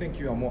you think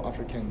you are more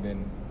African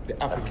than the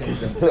Africans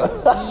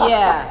themselves.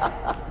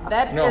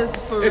 That is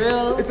for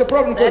real. It's a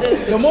problem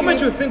because the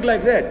moment you think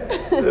like that,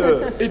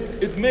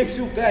 it makes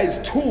you guys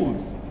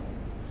tools.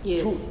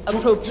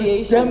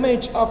 Appropriation. To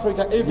damage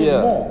Africa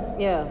even more.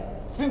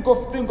 Think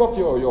of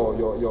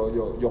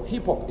your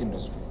hip hop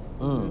industry.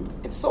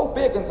 It's so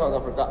big in South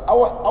Africa.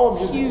 Our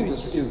music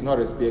industry is not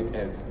as big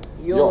as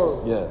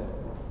yours.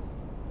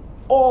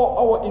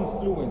 All our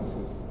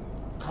influences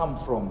come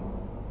from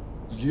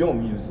your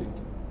music.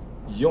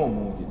 your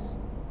movies,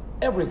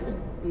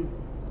 everything,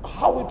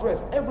 how we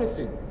dress,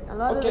 everything. A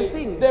lot of the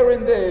things. There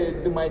and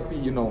there might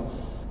be,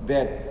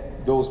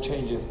 that those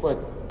changes, but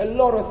a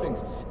lot of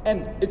things.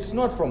 And it's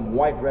not from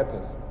white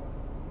rappers.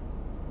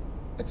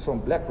 It's from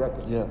black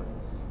rappers. Yeah.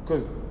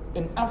 Because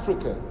in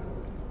Africa,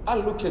 I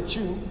look at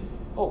you,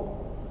 oh,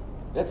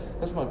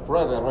 that's my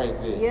brother right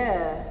there.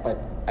 Yeah. But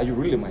are you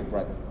really my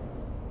brother?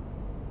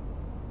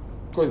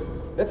 Because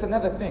that's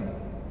another thing.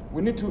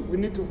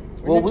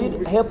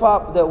 Hip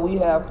hop that we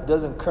have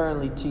doesn't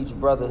currently teach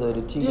brotherhood.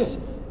 It teaches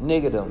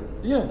niggerdom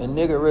and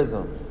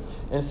niggerism.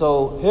 And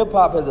so hip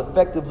hop has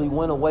effectively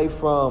went away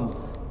from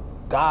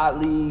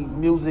godly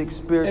music,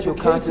 spiritual,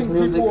 conscious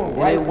music,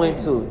 and they went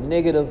to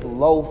negative,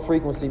 low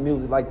frequency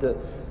music. Like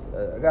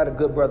I got a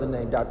good brother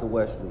named Dr.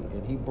 Wesley,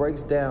 and he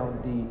breaks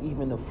down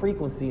even the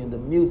frequency in the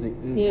music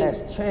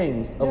has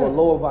changed of a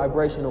lower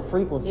vibrational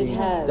frequency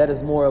that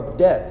is more of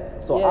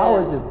death. So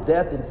ours is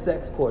death and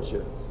sex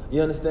culture.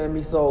 You understand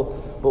me? So,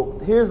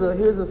 but here's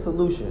a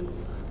solution,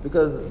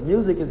 because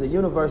music is a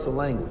universal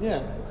language.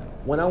 Yeah.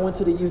 When I went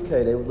to the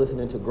UK, they were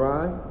listening to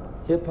grime,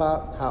 hip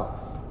hop,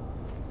 house.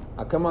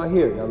 I come out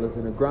here, y'all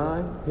listen to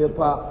grime, hip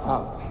hop,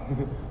 house.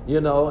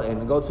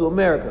 And go to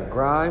America,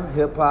 grime,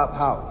 hip hop,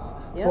 house.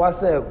 Yep. So I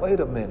said, wait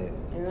a minute.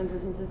 Everyone's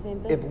listening to the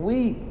same thing. If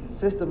we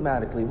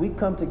systematically, we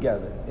come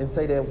together and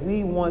say that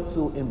we want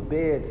to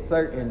embed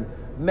certain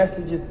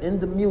messages in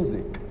the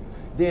music,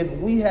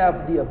 then we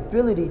have the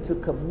ability to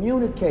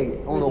communicate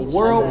on a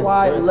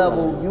worldwide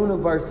level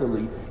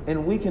universally,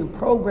 and we can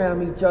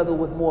program each other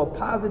with more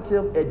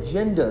positive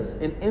agendas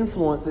and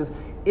influences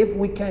if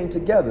we came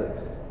together.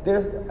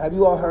 Have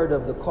you all heard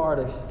of the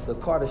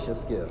Kardashev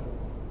scale?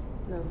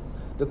 No.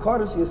 The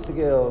Kardashev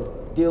scale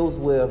deals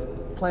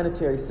with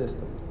planetary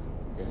systems.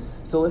 Okay.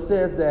 So it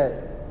says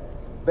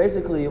that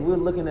basically, if we're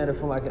looking at it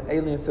from like an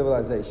alien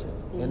civilization,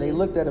 and they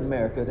looked at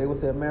America, they would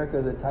say America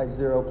is a type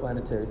 0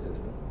 planetary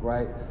system,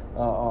 right?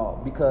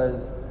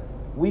 Because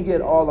we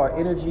get all our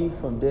energy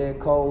from dead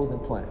coals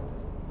and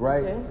plants,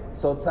 right? Okay.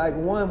 So type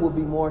 1 would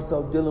be more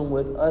so dealing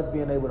with us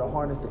being able to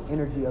harness the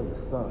energy of the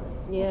sun.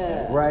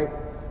 Yeah. Right?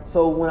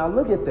 So when I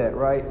look at that,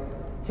 right,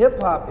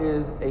 hip hop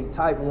is a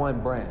type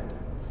 1 brand.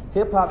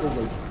 Hip hop is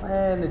a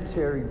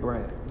planetary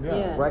brand.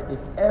 Yeah. Right?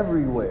 It's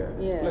everywhere.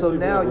 Yeah. So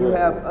now you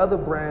have other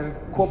brands,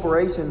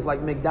 corporations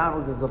like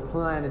McDonald's is a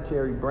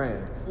planetary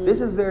brand.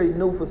 This is very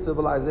new for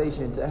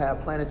civilization to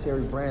have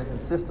planetary brands and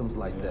systems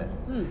like that.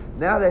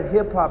 Now that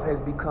hip hop has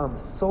become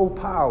so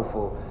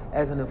powerful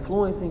as an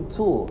influencing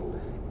tool,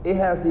 it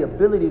has the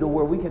ability to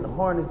where we can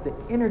harness the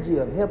energy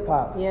of hip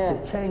hop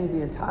to change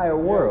the entire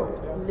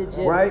world.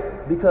 Legit.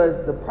 Right?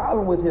 Because the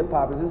problem with hip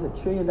hop is it's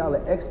 $1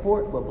 trillion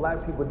export, but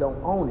black people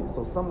don't own it.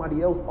 So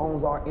somebody else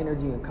owns our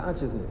energy and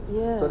consciousness.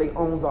 Yeah. So they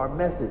owns our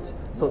message.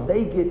 So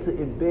they get to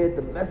embed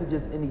the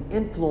messages and the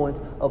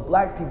influence of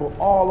black people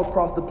all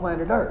across the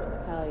planet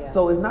Earth. Hell yeah.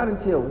 So it's not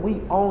until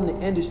we own the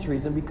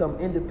industries and become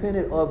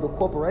independent of the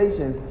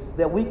corporations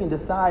that we can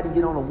decide and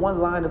get on a one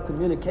line of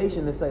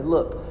communication and say,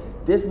 look,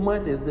 this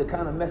month is the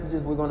kind of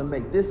messages we're going to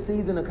make. This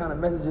season, the kind of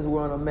messages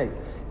we're going to make.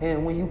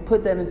 And when you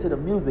put that into the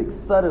music,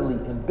 subtly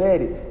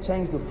embed it,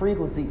 change the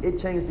frequency, it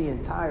changed the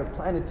entire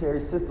planetary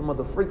system of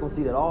the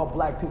frequency that all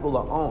black people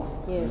are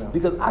on. Yes.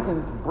 Because I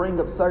can bring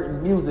up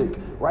certain music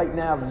right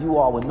now and you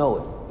all would know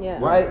it. Yeah.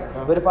 Right?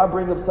 But if I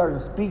bring up certain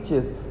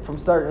speeches from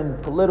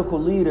certain political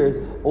leaders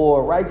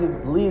or righteous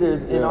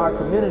leaders in our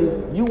communities,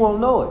 you won't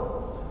know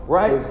it.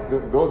 Right?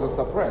 Because those are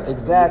suppressed.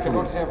 Exactly. You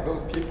cannot have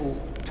those people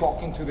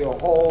talking to their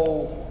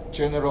whole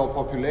general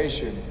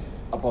population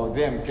about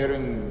them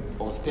getting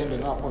or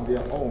standing up on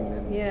their own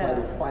and try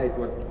to fight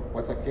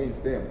what's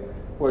against them.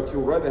 But you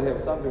rather have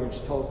something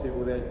which tells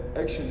people that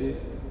actually,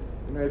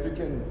 if you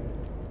can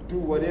do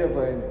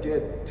whatever and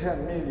get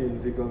 10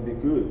 millions, it's gonna be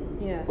good.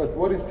 Yeah. But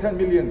what is 10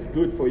 millions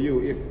good for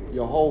you if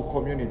your whole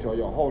community or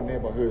your whole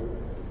neighborhood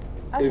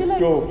is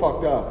still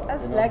fucked up?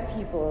 As black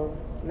people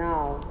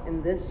now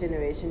in this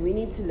generation, we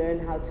need to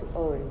learn how to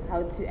own,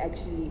 how to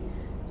actually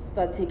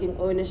start taking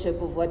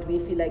ownership of what we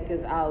feel like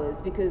is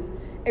ours, because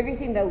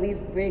everything that we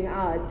bring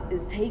out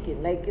is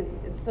taken. Like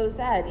it's so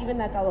sad. Even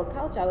like our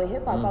culture, our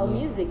hip hop, our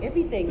music,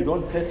 everything. You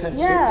don't pay attention.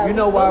 Yeah. You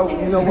know why?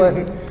 You know what?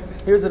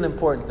 Here's an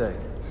important thing.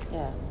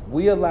 Yeah.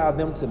 We allow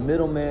them to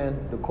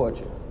middleman the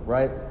culture,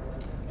 right?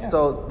 Yeah.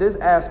 So this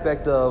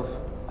aspect of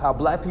how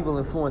black people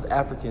influence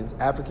Africans,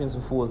 Africans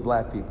influence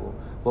black people.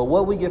 But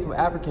what we get from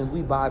Africans,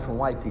 we buy from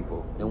white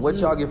people. And what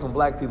y'all get from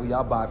black people,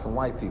 y'all buy from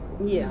white people.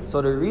 Yeah.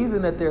 So the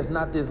reason that there's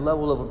not this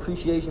level of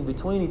appreciation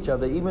between each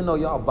other, even though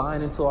y'all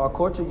buying into our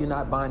culture, you're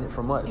not buying it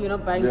from us. You're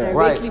not buying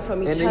directly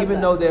from each other. And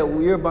even though that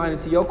we're buying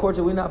into your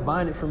culture, we're not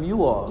buying it from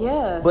you all.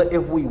 Yeah. But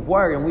if we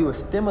were and we were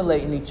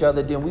stimulating each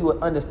other, then we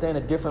would understand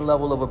a different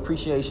level of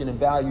appreciation and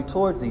value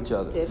towards each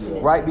other.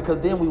 Definitely. Right?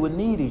 Because then we would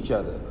need each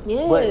other.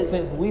 Yes. But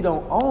since we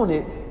don't own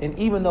it, and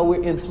even even though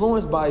we're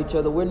influenced by each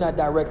other, we're not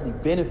directly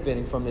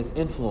benefiting from this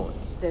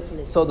influence.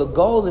 Definitely. So the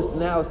goal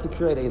is to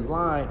create a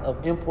line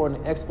of import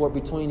and export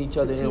between each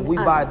other, and we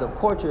buy the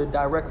culture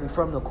directly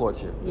from the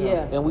culture.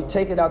 Yeah. And we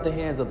take it out the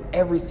hands of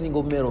every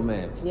single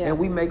middleman. Yeah. And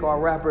we make our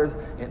rappers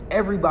and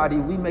everybody,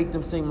 we make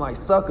them seem like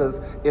suckers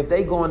if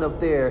they going up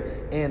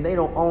there and they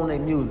don't own their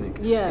music.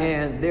 Yeah.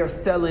 And they're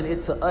selling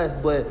it to us,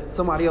 but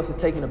somebody else is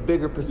taking a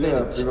bigger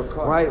percentage. bigger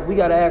cut. Right? We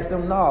gotta ask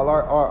them, no,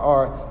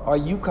 are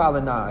you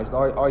colonized?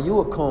 Are you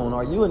a coon?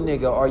 Are you a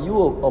nigga? Are you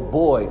a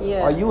boy?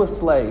 Yeah. Are you a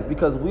slave?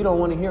 Because we don't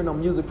want to hear no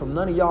music from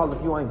none of y'all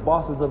if you ain't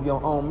bosses of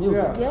your own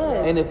music. Yeah.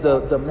 Yes. And if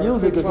the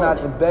music is not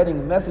talk.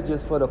 embedding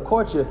messages for the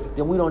culture,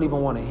 then we don't even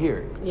want to hear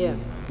it. Yeah.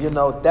 You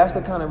know, that's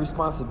the kind of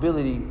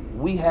responsibility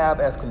we have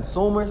as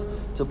consumers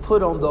to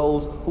put on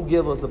those who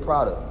give us the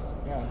products.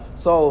 Yeah.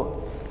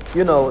 So,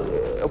 you know,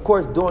 of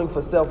course, doing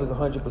for self is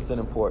 100%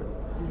 important.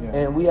 Yeah.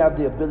 And we have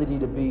the ability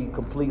to be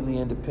completely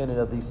independent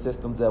of these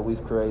systems that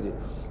we've created.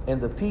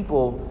 And the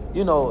people,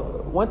 you know,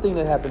 one thing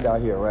that happened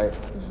out here, right?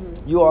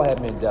 Mm-hmm. You all had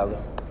Mandela.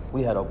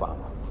 We had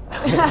Obama.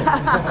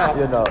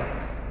 You know,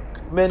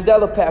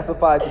 Mandela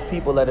pacified the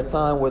people at a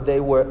time where they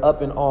were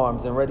up in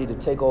arms and ready to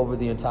take over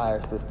the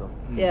entire system.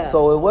 Yeah.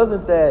 So it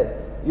wasn't that,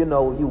 you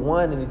know, you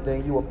won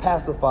anything. You were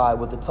pacified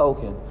with the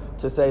token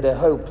to say that,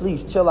 hey,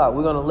 please chill out.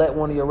 We're going to let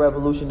one of your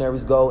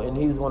revolutionaries go, and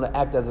he's going to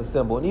act as a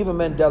symbol. And even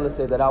Mandela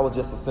said that I was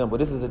just a symbol.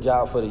 This is a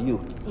job for the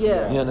youth.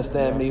 Yeah. You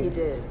understand me? He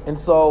did. And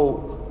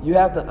so you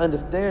have to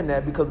understand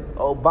that, because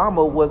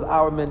Obama was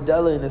our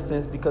Mandela in a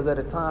sense, because at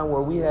a time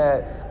where we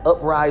had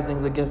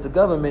uprisings against the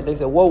government, they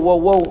said, whoa,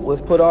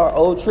 let's put our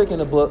old trick in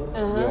the book.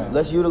 Uh-huh.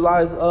 Let's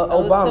utilize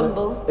Obama.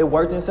 symbol. It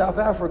worked in South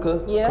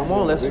Africa. Yeah. Come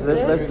on, let's do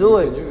it. Let's do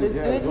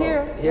it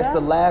here. It's Yeah. the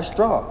last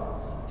straw.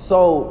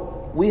 So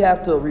we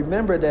have to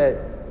remember that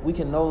we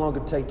can no longer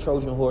take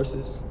Trojan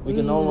horses. We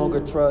can no longer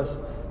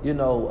trust, you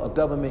know,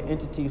 government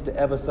entities to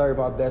ever serve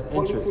our best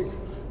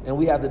interests. And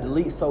we have to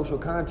delete social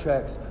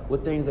contracts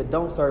with things that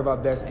don't serve our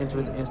best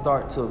interests and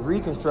start to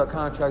reconstruct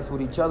contracts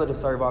with each other to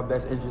serve our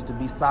best interests, to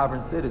be sovereign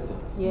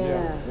citizens.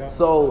 Yeah.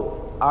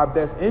 So our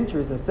best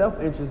interest and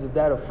self-interest is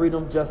that of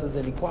freedom, justice,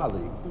 and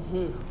equality.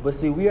 But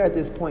see, we are at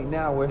this point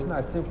now where it's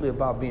not simply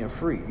about being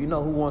free. You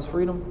know who wants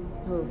freedom?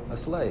 Who? A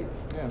slave.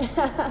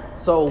 Yeah.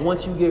 So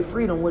once you get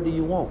freedom, what do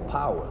you want?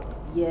 Power.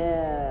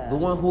 Yeah. The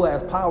one who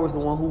has power is the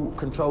one who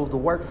controls the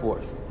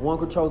workforce. The one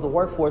who controls the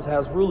workforce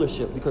has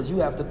rulership, because you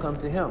have to come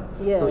to him.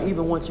 Yeah. So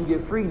even once you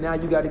get free, now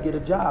you got to get a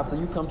job. So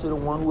you come to the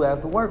one who has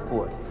the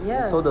workforce.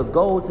 Yeah. So the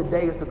goal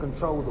today is to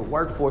control the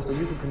workforce so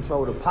you can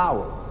control the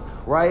power,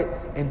 right?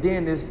 And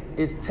then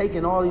it's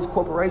taking all these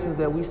corporations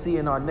that we see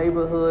in our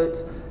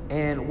neighborhoods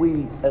and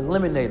we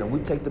eliminate them. We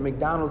take the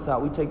McDonald's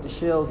out, we take the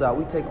Shells out,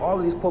 we take all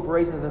of these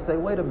corporations and say,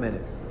 wait a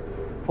minute.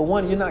 For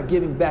one, you're not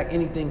giving back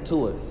anything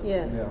to us.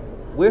 Yeah.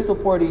 We're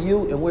supporting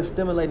you and we're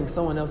stimulating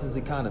someone else's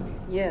economy.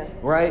 Yeah.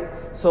 Right?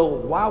 So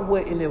why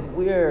wouldn't, if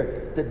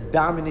we're the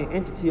dominant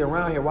entity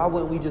around here, why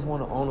wouldn't we just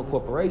want to own the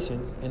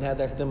corporations and have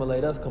that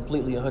stimulate us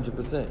completely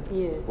 100%?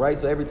 Yes. Right?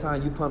 So every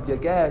time you pump your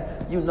gas,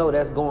 you know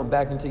that's going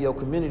back into your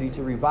community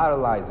to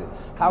revitalize it.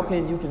 How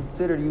can you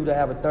consider you to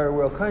have a third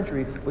world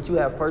country, but you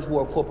have first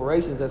world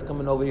corporations that's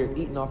coming over here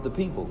eating off the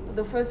people?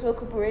 The first world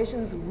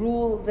corporations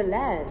rule the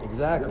land.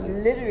 Exactly.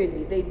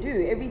 Literally, they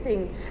do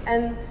everything.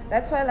 And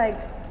that's why, like,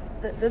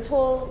 this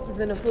whole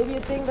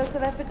xenophobia thing that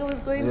South Africa was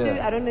going through,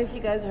 I don't know if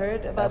you guys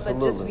heard about, but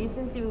just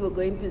recently we were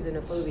going through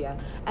xenophobia.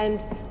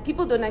 And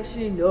people don't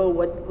actually know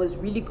what was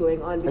really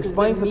going on, because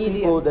Explain the to media...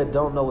 people that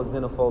don't know what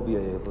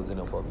xenophobia is. What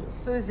xenophobia is.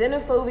 So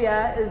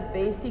xenophobia is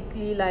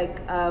basically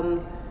like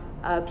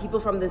people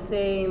from the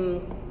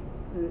same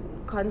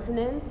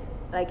continent,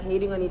 like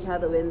hating on each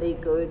other when they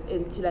go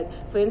into, like,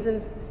 for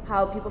instance,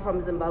 how people from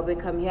Zimbabwe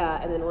come here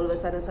and then all of a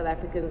sudden South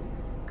Africans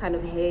kind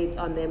of hate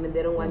on them and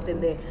they don't want them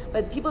there.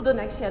 But people don't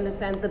actually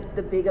understand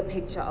the bigger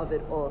picture of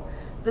it all.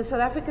 The South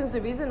Africans,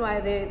 the reason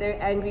why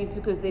they're angry is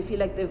because they feel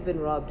like they've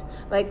been robbed.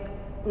 Like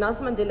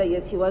Nelson Mandela,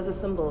 yes, he was a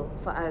symbol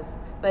for us,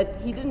 but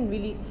he didn't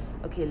really,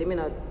 okay, let me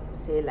not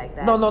say it like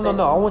that. No.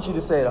 I want you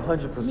to say it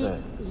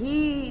 100%.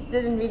 He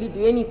didn't really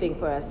do anything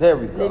for us. There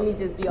we go. Let me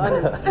just be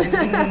honest. Hey.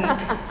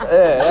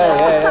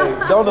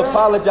 Don't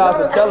apologize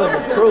for telling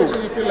the truth.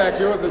 You feel like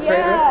you was a traitor?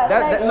 Yeah,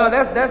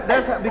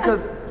 That's how, because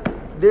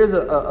there's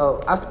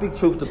I speak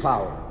truth to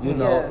power, you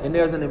know, and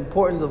there's an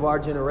importance of our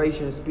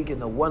generation speaking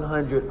the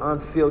 100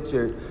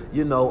 unfiltered,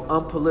 you know,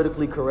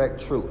 unpolitically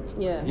correct truth.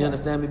 Yeah. You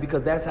understand me?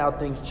 Because that's how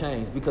things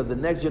change. Because the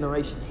next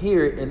generation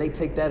hear it and they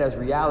take that as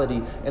reality,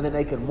 and then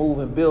they can move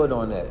and build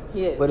on that.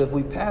 Yes. But if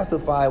we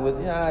pacify with,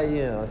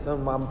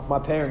 some of my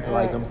parents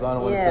like them, so I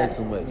don't want to say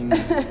too much.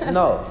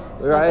 No,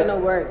 it's right? not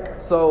gonna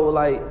work. So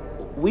like,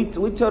 we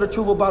tell the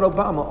truth about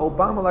Obama.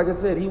 Obama, like I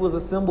said, he was a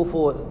symbol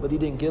for us, but he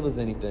didn't give us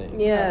anything.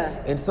 Yeah.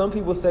 And some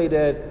people say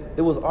that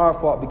it was our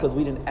fault because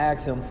we didn't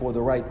ask him for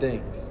the right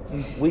things.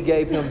 We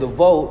gave him the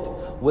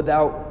vote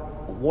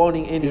without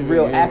wanting any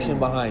real action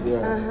behind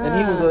it.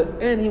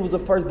 And he was the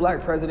first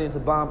black president to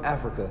bomb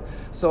Africa.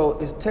 So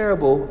it's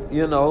terrible,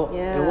 you know.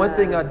 Yeah. And one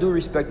thing I do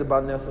respect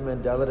about Nelson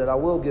Mandela that I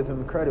will give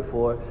him credit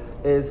for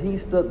is he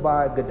stuck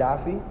by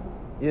Gaddafi.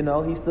 You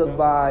know, he stuck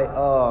by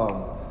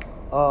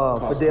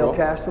Fidel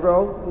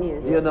Castro.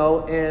 Yes. You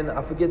know, and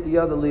I forget the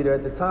other leader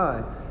at the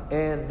time.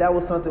 And that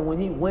was something when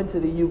he went to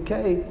the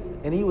UK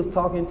and he was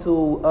talking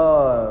to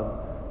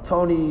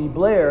Tony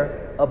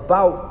Blair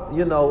about,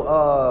 you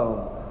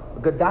know,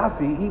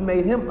 Gaddafi, he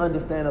made him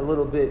understand a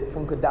little bit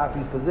from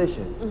Gaddafi's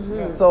position.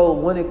 So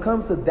when it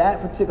comes to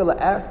that particular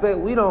aspect,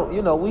 we don't,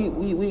 you know,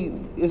 we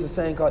it's a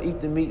saying called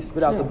eat the meat,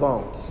 spit out the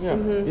bones.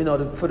 You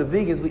know, for the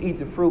vegans, we eat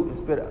the fruit and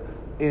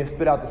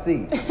spit out the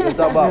seeds. We're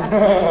talking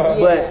about,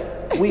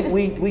 but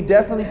we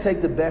definitely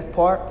take the best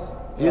parts.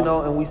 You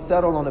know, and we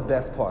settle on the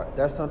best part.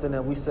 That's something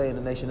that we say in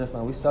the Nation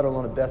Islam. We settle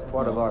on the best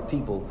part of our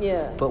people.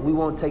 Yeah. But we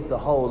won't take the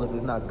whole if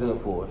it's not good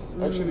for us.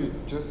 Actually,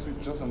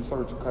 just I'm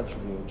sorry to cut you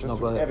here. Just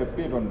to add a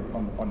bit on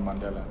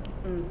Mandela.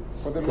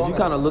 Because you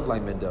kind of look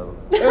like Mandela.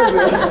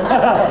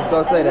 I was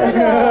going to say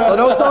that. So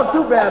don't talk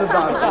too bad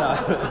about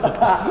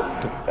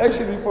it.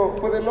 Actually,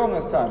 for the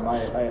longest time,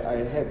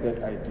 I had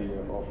that idea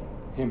of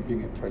him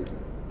being a traitor.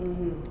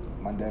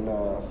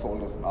 Mandela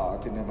sold us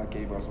art. He never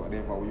gave us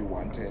whatever we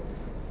wanted.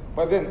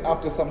 But then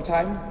after some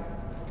time,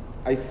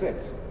 I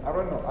sat. I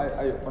don't know.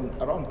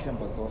 Around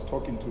campus, I was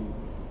talking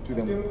to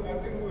them. I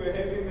think we were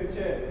having the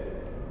chair.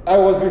 I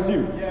was with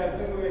you. Yeah, I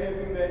think we were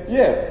having that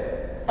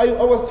chair. Yeah,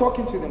 I was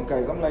talking to them,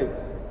 guys. I'm like,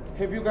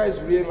 have you guys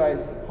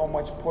realized how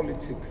much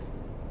politics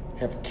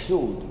have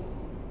killed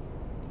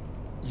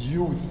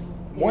youth?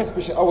 More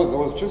especially, I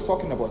was just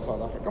talking about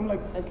South Africa. I'm like,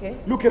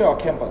 look at our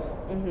campus.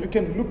 You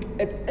can look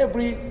at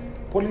every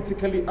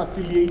politically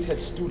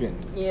affiliated student,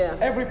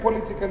 every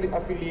politically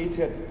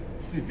affiliated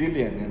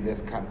civilian in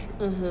this country.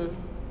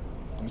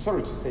 I'm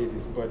sorry to say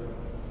this, but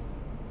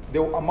they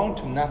will amount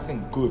to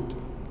nothing good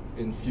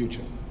in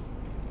future.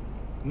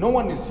 No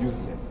one is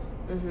useless,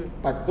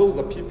 but those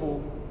are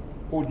people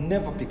who would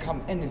never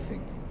become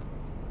anything.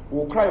 We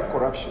will cry of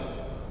corruption.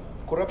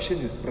 Corruption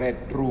is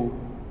bred through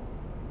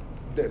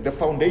the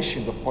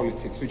foundations of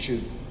politics, which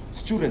is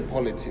student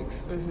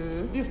politics.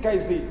 These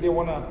guys, they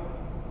wanna.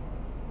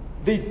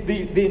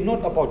 They're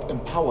not about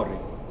empowering.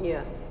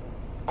 Yeah.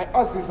 I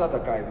asked this other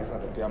guy this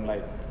other day, I'm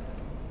like,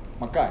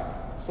 my guy,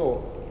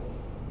 so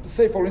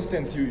say for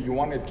instance you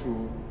wanted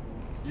to,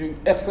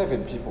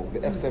 F7 people, the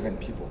F7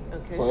 people.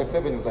 So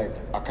F7 is like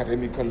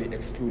academically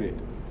excluded.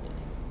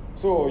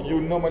 So you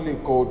normally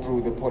go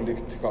through the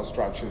political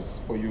structures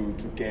for you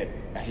to get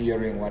a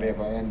hearing,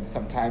 whatever, and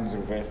sometimes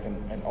reversed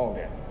and all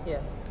that.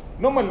 Yeah.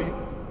 Normally,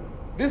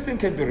 this thing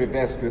can be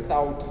reversed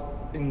without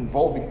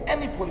involving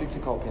any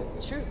political person.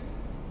 True.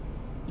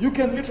 You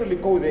can literally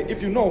go there,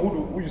 if you know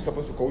who you're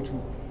supposed to go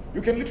to,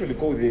 you can literally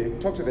go there,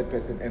 talk to that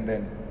person, and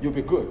then you'll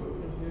be good.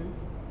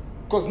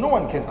 Because no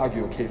one can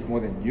argue your case more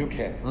than you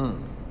can.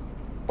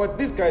 But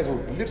these guys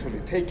will literally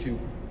take you,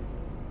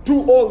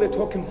 do all the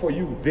talking for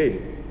you there,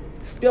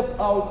 step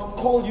out,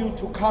 call you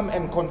to come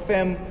and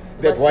confirm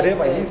that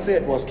whatever he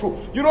said was true.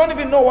 You don't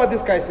even know what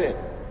this guy said.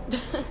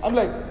 I'm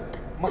like,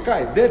 my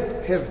guy,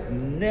 that has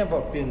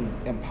never been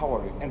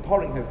empowering.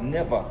 Empowering has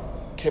never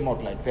came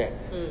out like that.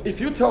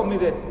 If you tell me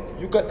that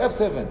you got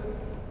F7,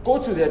 go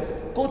to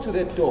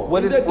that door.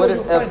 What is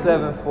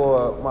F7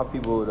 for my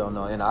people who don't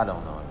know, and I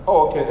don't know?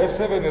 Oh, okay.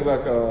 F7 is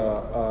like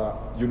a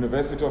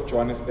University of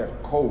Johannesburg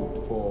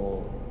code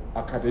for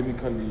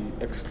academically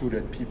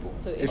excluded people.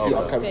 So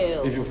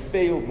if you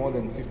fail more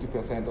than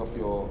 50% of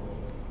your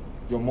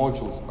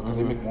modules,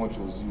 academic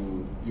modules,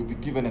 you'll be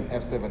given an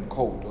F7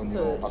 code on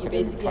your academic transcript. So you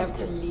basically have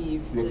to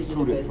leave the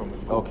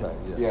university. From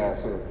school. Yeah.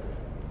 So.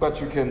 But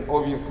you can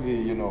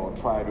obviously,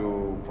 try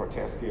to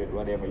protest it,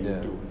 whatever you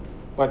do.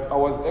 But I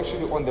was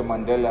actually on the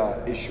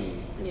Mandela issue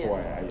before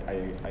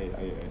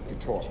I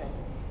detoured.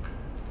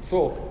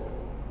 So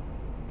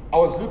I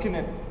was looking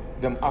at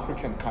the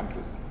African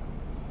countries.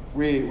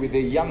 We're the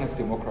youngest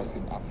democracy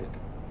in Africa.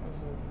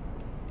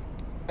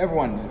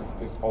 Everyone is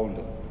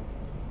older.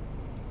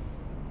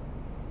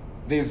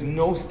 There's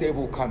no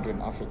stable country in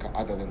Africa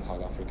other than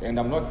South Africa. And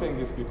I'm not saying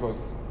this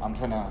because I'm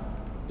trying to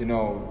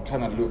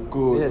look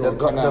good. Yeah, the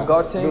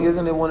Gauteng,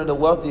 isn't it one of the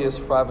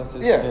wealthiest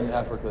provinces in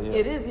Africa? Yeah.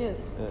 It is,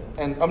 yes.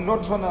 Yeah. And I'm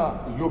not trying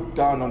to look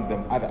down on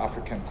them other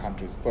African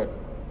countries, but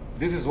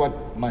this is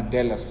what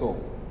Mandela saw.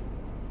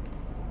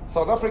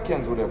 South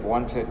Africans would have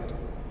wanted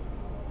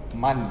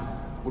money,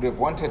 would have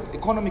wanted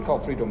economical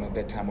freedom at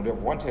that time, would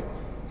have wanted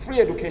free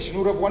education,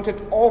 would have wanted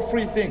all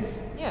free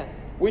things. Yeah.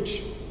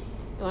 Which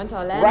want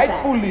our land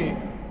rightfully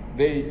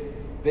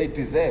they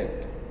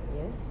deserved.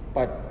 Yes.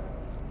 But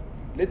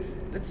let's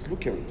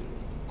look at it,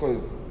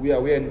 because we're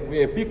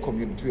a big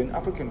community, we're an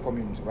African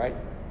community, right?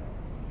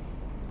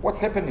 What's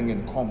happening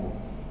in Congo?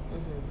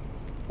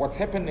 What's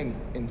happening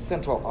in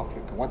Central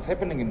Africa? What's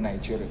happening in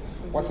Nigeria?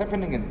 What's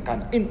happening in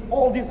Ghana? In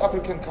all these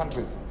African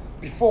countries,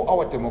 before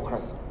our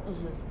democracy,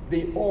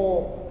 they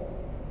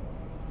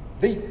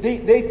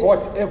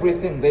got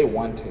everything they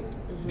wanted.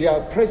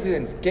 Their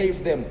presidents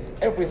gave them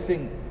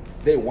everything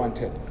they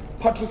wanted.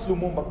 Patrice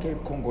Lumumba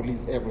gave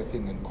Congolese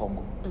everything in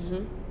Congo.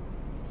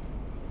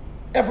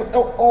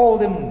 All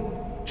them,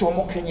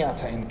 Jomo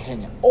Kenyatta in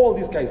Kenya, all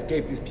these guys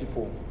gave these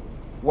people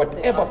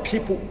whatever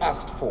people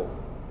asked for.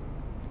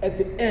 At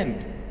the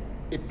end,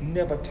 it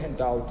never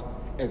turned out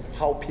as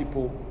how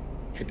people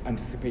had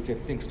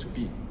anticipated things to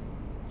be.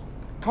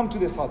 Come to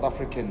the South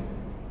African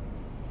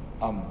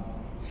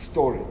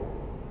story.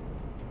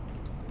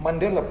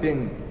 Mandela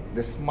being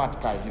the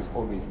smart guy he's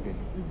always been.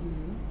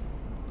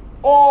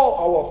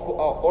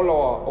 All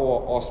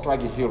our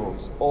struggle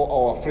heroes,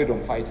 all our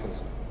freedom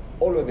fighters,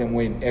 all of them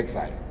were in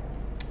exile.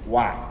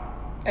 Why?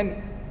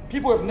 And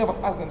people have never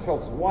asked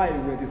themselves, why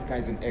were these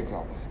guys in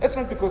exile? It's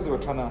not because they were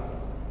trying to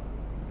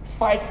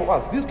fight for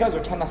us. These guys were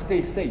trying to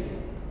stay safe.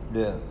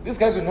 Yeah. These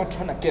guys were not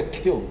trying to get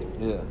killed.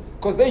 Yeah.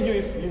 Because they knew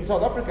if you're in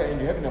South Africa and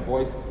you're having a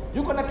voice,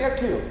 you're going to get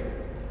killed.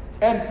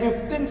 And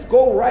if things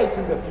go right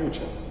in the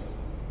future,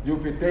 you'll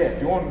be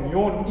dead. You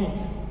won't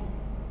eat.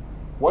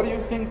 What do you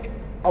think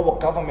our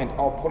government,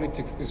 our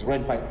politics is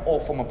run by all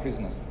former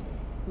prisoners?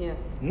 Yeah.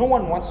 No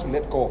one wants to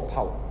let go of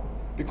power.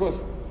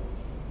 Because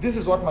this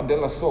is what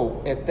Mandela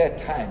saw at that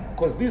time.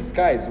 Because these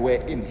guys were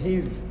in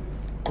his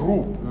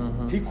group.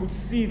 He could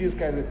see these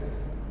guys,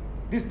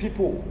 these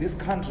people, this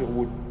country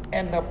would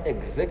end up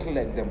exactly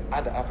like them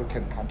other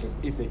African countries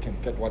if they can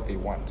get what they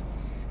want.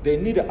 They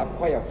need to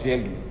acquire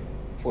value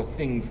for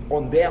things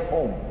on their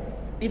own.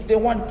 If they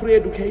want free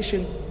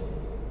education,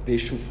 they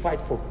should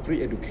fight for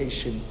free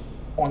education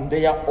on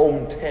their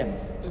own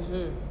terms.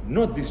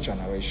 Not this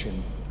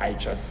generation. I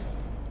just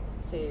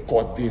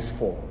got this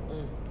for.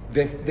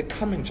 The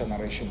coming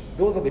generations,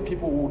 those are the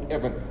people who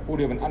would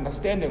have an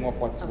understanding of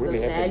what's really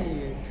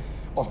happening.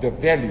 Of the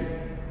value.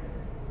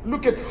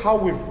 Look at how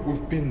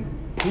we've been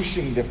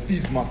pushing the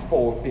fees must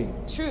fall thing.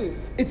 True.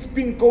 It's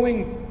been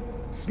going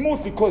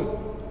smooth because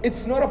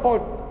it's not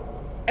about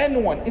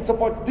anyone, it's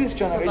about this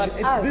generation.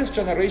 It's this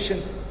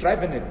generation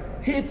driving it.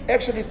 He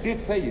actually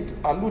did say it,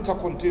 a luta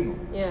continua.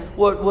 Yeah.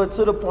 Well,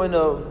 to the point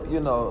of,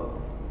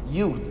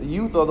 youth.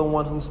 Youth are the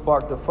one who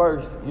sparked the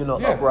first,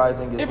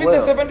 uprising as Even well.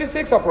 the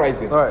 76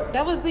 uprising. All right.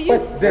 That was the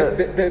youth.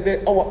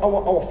 But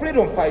our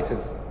freedom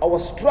fighters, our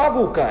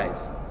struggle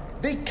guys,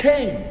 they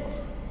came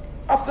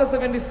after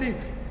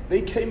 76.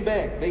 They came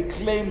back. They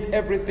claimed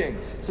everything.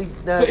 See,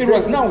 so it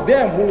was now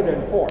their move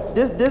and fought.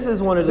 This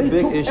is one of the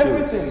big issues.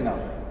 Everything now.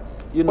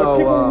 But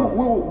people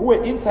who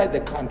were inside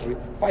the country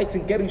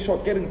fighting, getting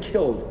shot, getting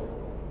killed,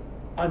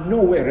 are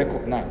nowhere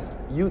recognized.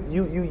 You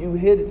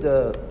hit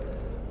the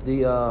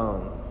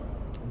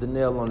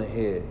nail on the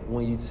head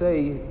when you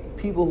say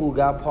people who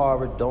got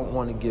power don't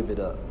want to give it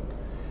up.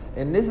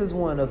 And this is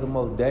one of the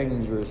most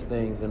dangerous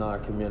things in our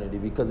community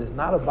because it's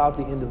not about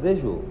the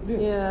individual.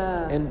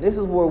 Yeah. And this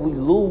is where we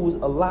lose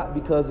a lot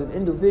because an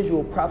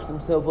individual props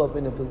himself up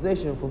in a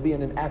position for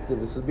being an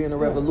activist, for being a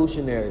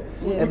revolutionary.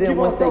 And then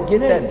once they get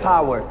that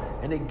power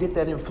and they get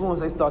that influence,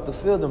 they start to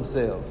feel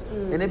themselves.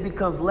 And it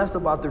becomes less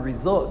about the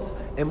results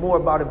and more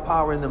about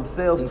empowering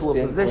themselves to a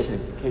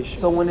position.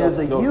 So when there's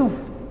a youth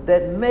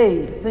that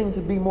may seem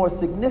to be more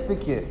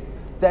significant,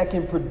 that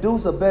can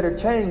produce a better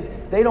change,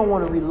 they don't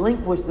want to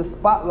relinquish the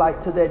spotlight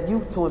to that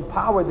youth to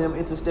empower them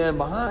and to stand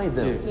behind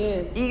them.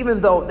 Yes. Even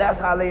though that's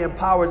how they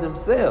empower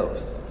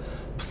themselves.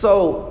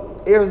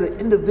 So there's an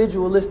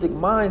individualistic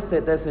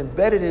mindset that's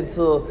embedded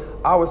into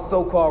our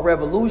so-called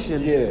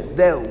revolution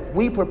that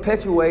we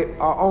perpetuate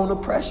our own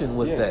oppression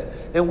with that.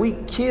 And we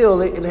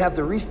kill it and have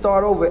to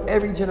restart over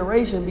every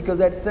generation because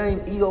that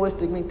same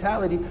egoistic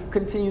mentality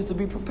continues to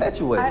be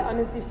perpetuated. I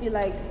honestly feel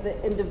like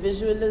the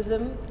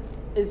individualism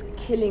is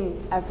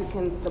killing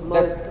Africans the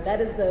most.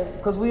 That is the...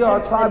 Because we are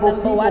tribal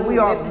people. We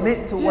are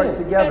meant to work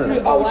together.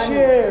 And we're out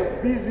here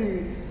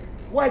busy.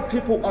 White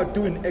people are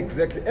doing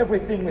exactly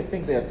everything we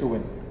think they are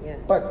doing. Yeah.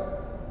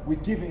 But we're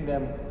giving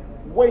them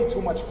way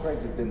too much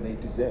credit than they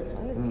deserve.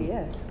 Honestly,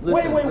 yeah.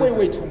 Listen,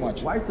 way too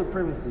much. White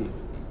supremacy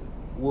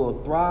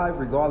will thrive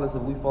regardless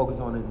if we focus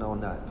on it or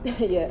not.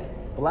 Yeah.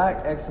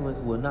 Black excellence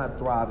will not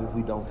thrive if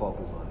we don't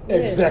focus on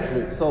it. Yes.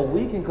 Exactly. So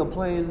we can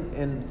complain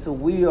until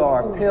we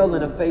are pale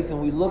in the face and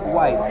we look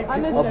white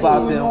Honestly,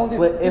 about them.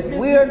 But if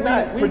we're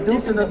not we're producing a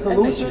giving them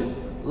solution, energy.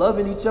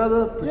 loving each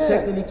other,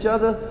 protecting each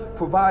other,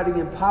 providing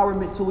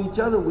empowerment to each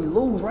other, we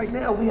lose. Right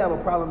now, we have a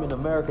problem in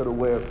America to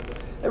where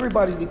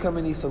everybody's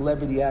becoming these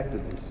celebrity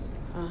activists,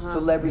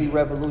 celebrity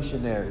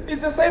revolutionaries.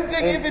 It's the same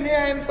thing even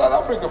here in South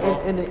Africa, bro.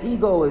 And the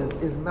ego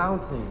is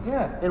mounting.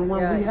 Yeah. And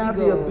when we have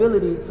the ego.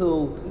 ability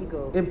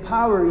to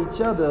empower each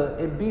other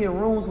and be in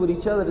rooms with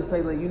each other to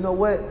say, like, you know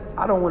what,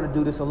 I don't want to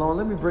do this alone.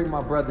 Let me bring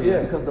my brother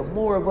in. Because the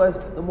more of us,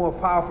 the more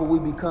powerful we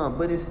become.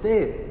 But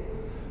instead,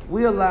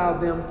 we allow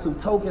them to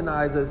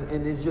tokenize us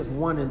and it's just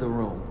one in the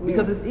room.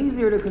 Because it's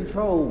easier to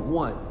control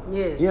one.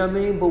 Yes. You know what I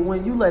mean? But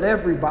when you let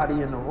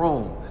everybody in the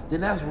room,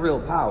 then that's real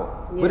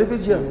power. But if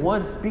it's just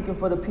one speaking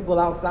for the people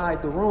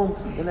outside the room,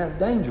 then that's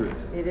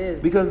dangerous. It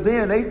is. Because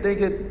then they think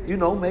it,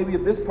 maybe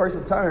if this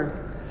person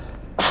turns,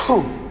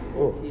 I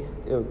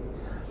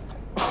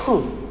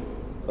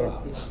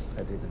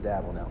did the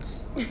dabble now.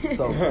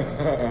 So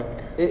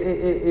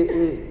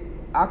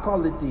I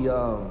call it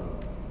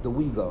the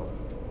WeGo.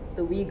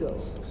 the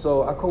WeGo?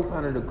 So I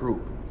co-founded a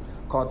group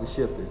called The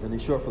Shifters, and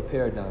it's short for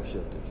Paradigm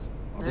Shifters.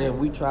 Nice. And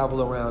we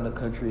travel around the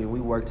country and we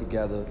work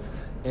together,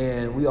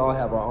 and we all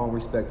have our own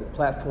respective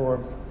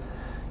platforms.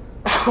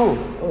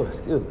 Oh,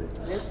 excuse me.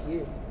 That's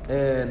you.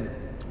 And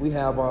we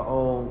have our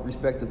own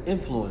respective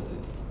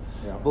influences.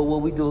 Yeah. But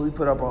what we do is we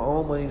put up our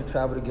own money to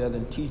travel together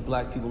and teach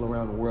black people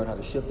around the world how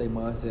to shift their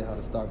mindset, how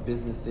to start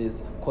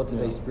businesses,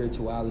 cultivate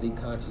spirituality,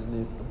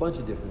 consciousness, a bunch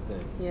of different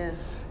things. Yeah.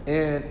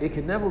 And it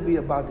can never be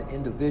about the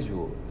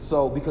individual.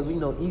 So, because we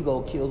know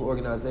ego kills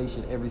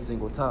organization every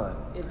single time.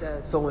 It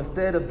does. So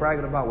instead of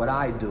bragging about what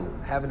I do,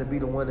 having to be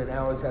the one that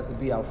always has to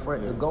be out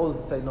front, the goal is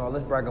to say, no,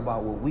 let's brag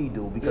about what we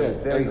do, because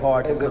it's very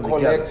hard to come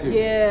together.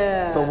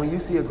 Yeah. So when you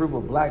see a group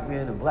of black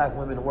men and black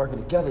women working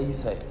together, you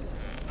say,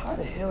 how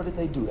the hell did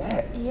they do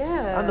that?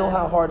 Yeah. I know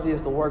how hard it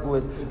is to work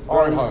with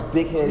all these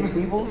big-headed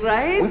people.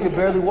 Right? We can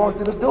barely walk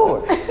through the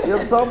door. You know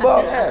what I'm talking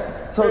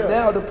about? So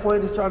now the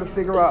point is trying to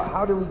figure out,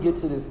 how do we get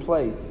to this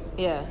place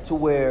to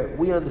where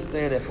we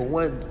understand that, for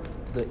one,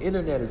 the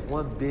internet is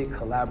one big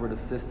collaborative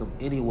system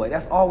anyway.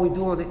 That's all we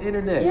do on the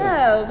internet.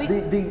 Yeah, we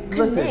Listen,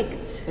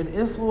 connect. an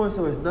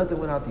influencer is nothing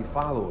without the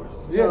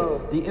followers. Yeah.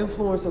 The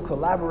influencer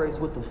collaborates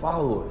with the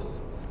followers.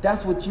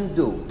 That's what you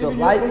do. The Even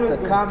likes, your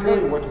the influence will tell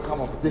you comments, what to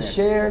come up with the next.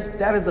 shares,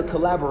 that is a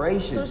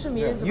collaboration. Social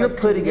media is You're about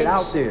putting it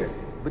out connection. there,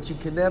 but you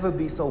can never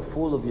be so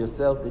full of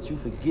yourself that you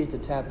forget to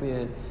tap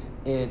in.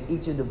 And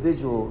each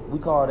individual, we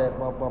call that,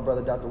 my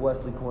brother Dr.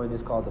 Wesley coined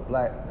this, called the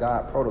Black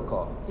God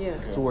Protocol. Yeah.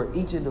 To where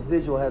each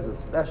individual has a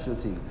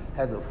specialty,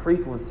 has a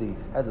frequency,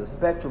 has a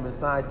spectrum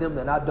inside them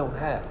that I don't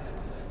have.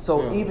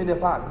 So even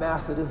if I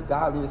master this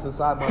godliness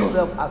inside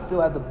myself, I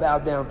still have to bow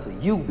down to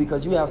you,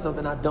 because you have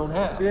something I don't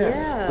have.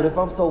 Yeah. But if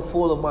I'm so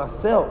full of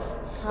myself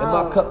and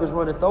my cup is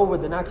runneth over,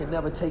 then I can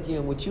never take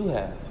in what you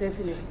have.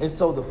 Definitely. And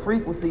so the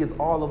frequency is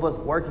all of us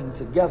working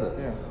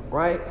together,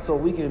 right? So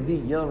we can be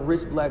young,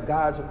 rich black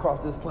gods across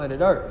this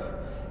planet Earth.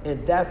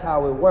 And that's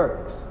how it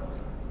works.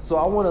 So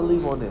I want to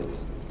leave on this.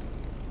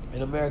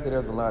 In America,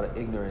 there's a lot of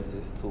ignorance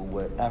as to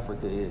what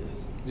Africa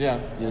is.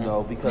 You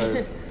know,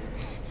 because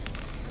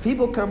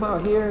people come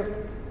out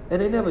here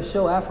and they never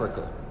show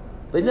Africa.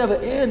 They never,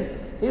 and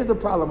here's the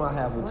problem I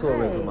have with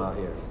tourism out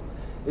here,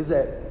 is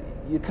that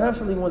you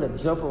constantly want to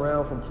jump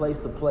around from place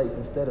to place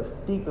instead of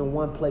steep in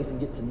one place and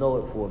get to know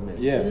it for a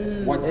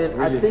minute. What's And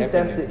really I think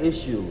that's happening. the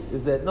issue,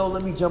 is that, no,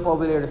 let me jump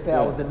over there to say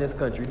I was in this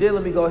country. Then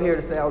let me go here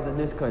to say I was in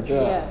this country.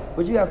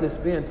 But you have to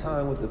spend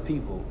time with the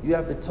people. You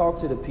have to talk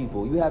to the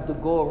people. You have to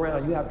go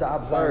around. You have to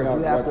observe.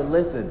 You have to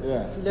listen.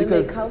 Learn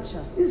their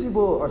culture. These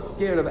people are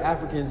scared of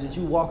Africans that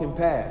you walking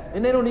past.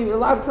 And they don't even,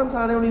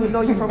 sometimes they don't even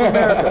know you're from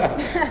America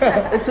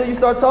until you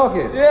start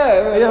talking. You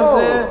know what I'm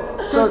saying?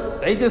 So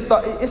they just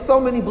thought, it's so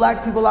many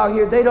black people out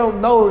here, they don't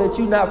know that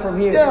you're not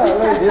from here.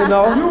 You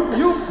know?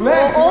 You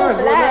black to all us.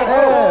 black.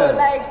 Yeah.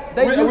 Like,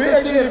 They We used to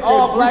actually see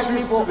all can black put you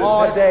people to the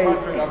all next day,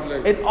 country. I'm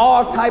like, and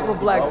all type of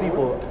black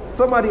people.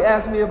 Somebody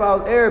asked me if I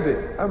was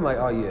Arabic. I'm like,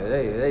 oh yeah,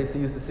 they used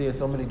to seeing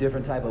so many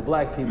different type of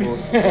black people.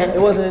 It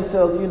wasn't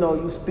until, you know,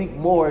 you speak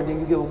more and then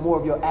you give them more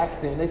of your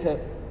accent. They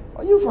said,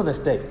 are you from the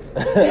States?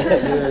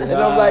 And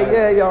I'm like,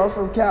 yeah, y'all, I'm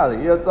from Cali.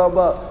 You know what I'm talking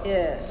about?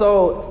 Yeah.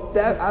 So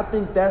that, I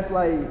think that's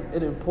like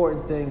an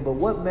important thing. But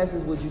what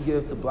message would you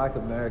give to black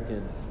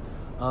Americans?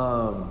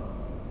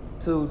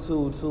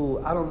 To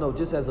I don't know,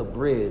 just as a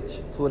bridge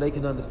to where they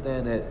can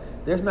understand that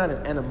there's not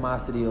an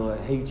animosity or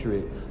a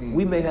hatred.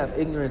 We may have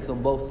ignorance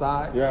on both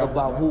sides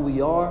about who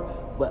we are,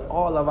 but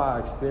all of our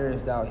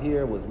experience out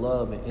here was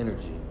love and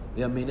energy.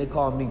 You know what I mean? They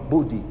call me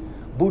Budi.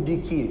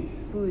 Budi kids.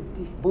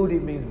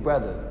 Budi means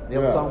brother. You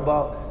know what I'm talking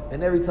about?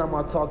 And every time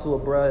I talk to a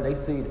brother, they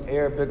see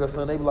Arabic or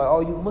something, they be like,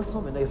 oh, you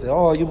Muslim? And they say,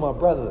 oh, you my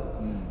brother.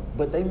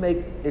 But they make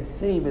it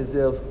seem as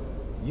if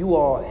you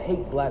all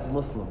hate black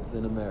Muslims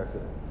in America.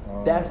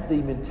 That's the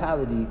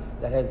mentality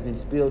that has been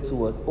spilled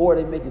to us. Or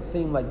they make it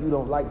seem like you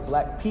don't like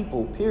black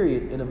people,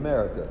 period, in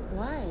America.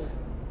 why?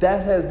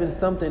 That has been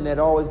something that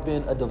always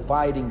been a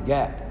dividing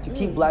gap to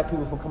keep black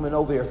people from coming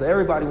over here. So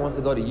everybody wants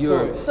to go to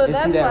Europe So and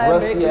see that's that why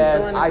rusty Americans ass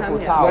don't wanna Eiffel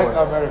come Tower here.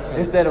 Black Americans.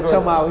 instead of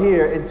come out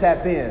here and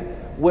tap in.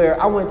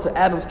 Where I went to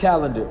Adam's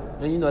Calendar,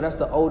 and you know that's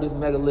the oldest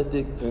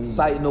megalithic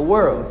site in the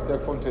world.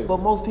 But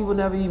most people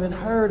never even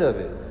heard of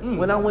it.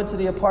 When I went to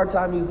the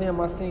Apartheid Museum,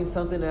 I seen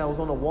something that was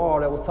on the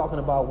wall that was talking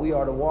about We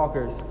Are the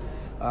Walkers,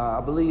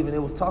 I believe, and it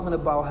was talking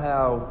about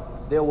how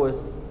there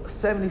was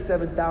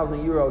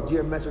 77,000 euro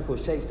geometrical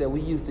shapes that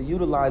we used to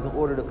utilize in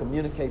order to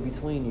communicate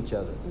between each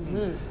other.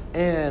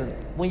 And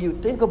when you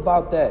think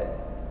about that,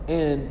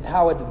 and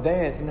how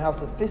advanced and how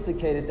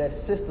sophisticated that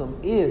system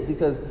is,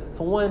 because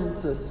for one,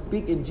 to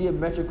speak in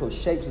geometrical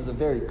shapes is a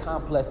very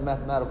complex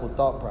mathematical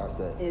thought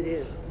process. It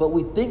is. But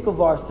we think of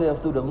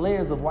ourselves through the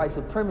lens of white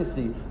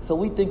supremacy, so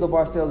we think of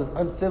ourselves as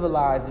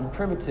uncivilized and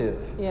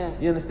primitive. Yeah.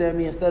 You understand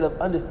me? Instead of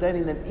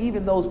understanding that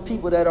even those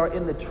people that are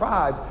in the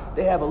tribes,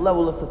 they have a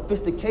level of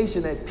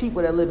sophistication that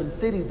people that live in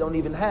cities don't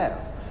even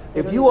have.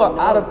 If you are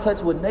out of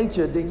touch with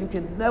nature, then you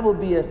can never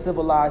be as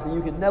civilized and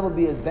you can never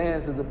be as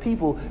advanced as the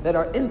people that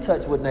are in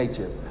touch with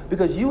nature.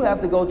 Because you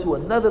have to go to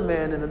another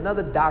man and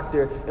another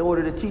doctor in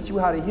order to teach you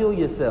how to heal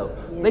yourself.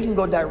 Yes. They can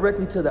go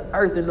directly to the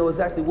earth and know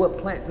exactly what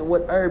plants and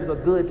what herbs are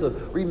good to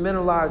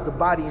remineralize the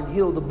body and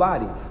heal the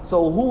body.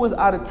 So who is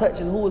out of touch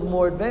and who is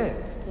more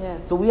advanced? Yeah.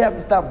 So we have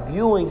to stop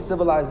viewing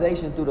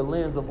civilization through the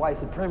lens of white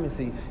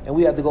supremacy, and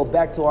we have to go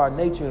back to our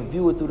nature and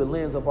view it through the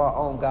lens of our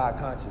own God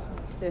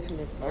consciousness.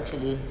 Definitely.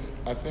 Actually,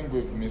 I think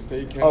we've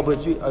mistaken. Oh,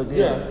 but you,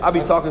 I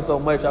be talking so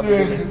much. I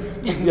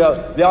mean,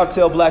 y'all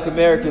tell Black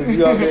Americans, you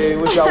know what I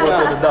mean, what y'all want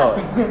them to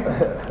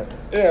know.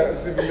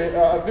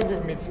 I think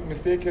we've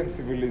mistaken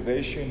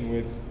civilization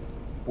with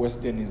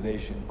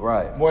westernization.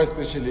 Right. More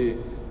especially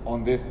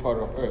on this part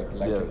of Earth,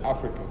 like in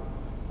Africa.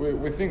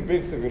 We think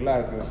being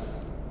civilized is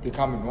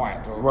becoming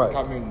white or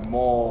becoming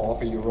more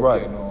of a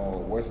European or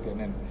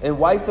Western. And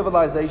white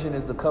civilization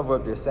is to cover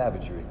up their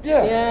savagery.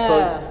 Yeah.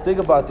 So think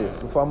about this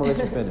before I'm going to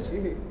let you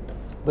finish.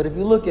 But if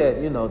you look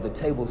at, the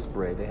table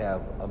spread, they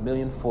have 1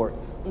 million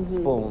forks,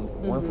 spoons,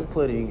 one for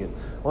pudding and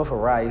one for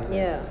rice.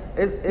 Yeah.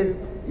 It's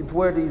you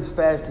wear these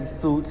fancy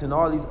suits and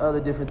all these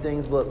other different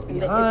things, but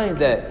behind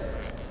that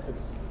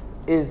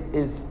is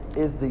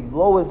the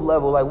lowest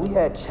level. Like, we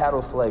had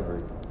chattel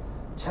slavery.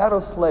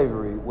 Chattel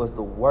slavery was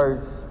the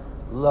worst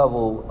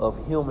level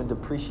of human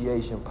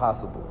depreciation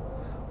possible,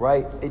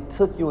 right? It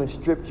took you and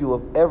stripped you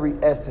of every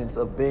essence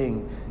of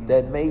being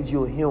that made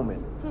you a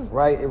human,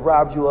 right? It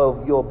robbed you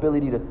of your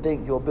ability to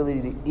think, your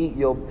ability to eat,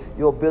 your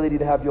ability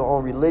to have your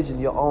own religion,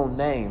 your own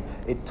name.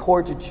 It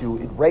tortured you.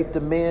 It raped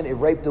the men. It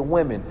raped the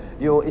women.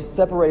 It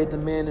separated the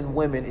men and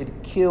women. It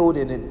killed,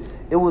 and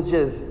it was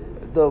just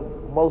the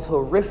most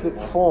horrific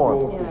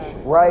form,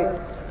 right?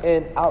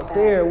 And out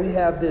there, we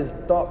have this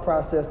thought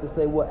process to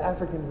say, well,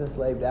 Africans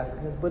enslaved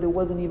Africans, but it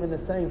wasn't even the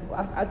same.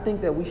 I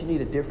think that we should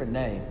need a different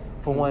name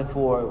for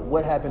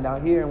what happened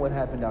out here and what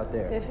happened out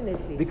there.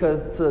 Definitely.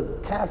 Because to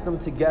cast them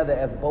together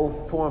as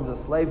both forms of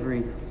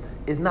slavery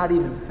is not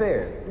even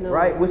fair,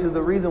 right? Which is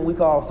the reason we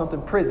call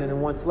something prison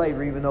and one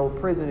slavery, even though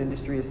prison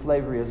industry is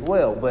slavery as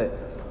well. But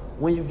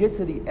when you get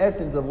to the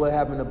essence of what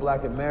happened to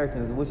Black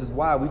Americans, which is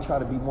why we try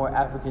to be more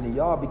African than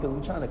y'all, because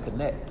we're trying to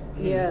connect.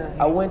 Yeah.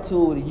 I went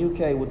to the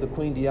UK with the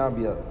Queen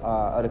Diambia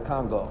of the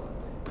Congo.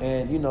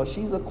 And,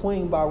 she's a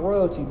queen by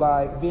royalty,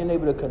 by being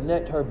able to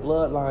connect her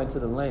bloodline to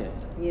the land.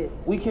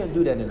 Yes. We can't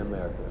do that in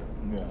America.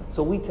 Yeah.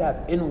 So we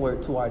tap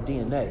inward to our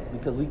DNA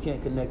because we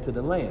can't connect to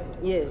the land.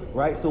 Yes.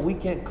 Right? So we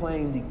can't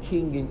claim the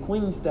king and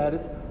queen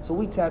status. So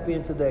we tap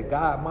into that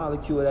God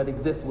molecule that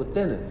exists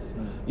within us.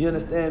 You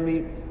understand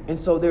me? And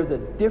so there's a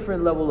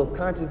different level of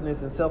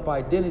consciousness and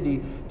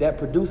self-identity that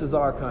produces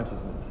our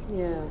consciousness.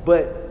 Yeah.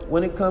 But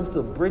when it comes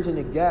to bridging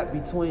the gap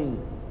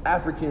between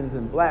Africans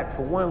and Black,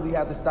 for one, we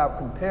have to stop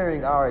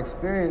comparing our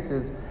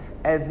experiences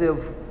as if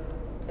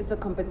it's a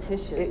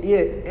competition.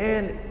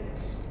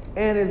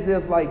 And as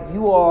if like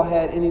you all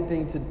had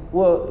anything to,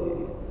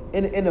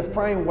 in the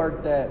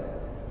framework that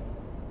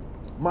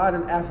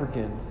modern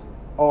Africans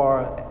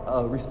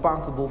are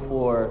responsible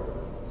for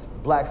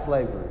Black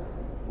slavery,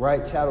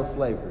 right? Chattel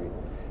slavery.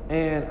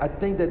 And I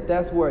think that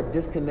that's where a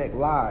disconnect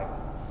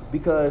lies,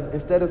 because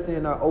instead of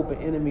seeing our open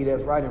enemy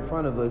that's right in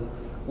front of us,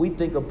 we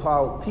think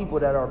about people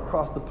that are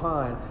across the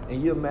pond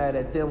and you're mad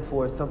at them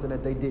for something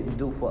that they didn't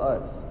do for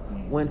us.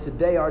 When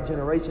today our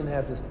generation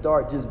has to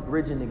start just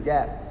bridging the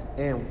gap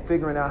and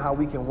figuring out how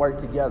we can work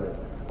together,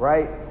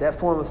 right? That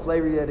form of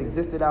slavery that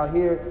existed out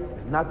here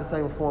is not the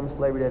same form of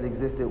slavery that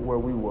existed where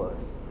we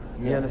was.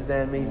 You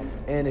understand me?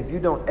 And if you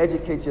don't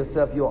educate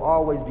yourself, you'll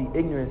always be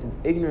ignorant, and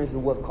ignorance is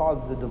what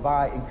causes the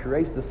divide and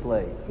creates the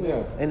slaves.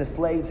 Yes. And the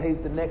slaves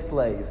hate the next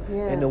slave.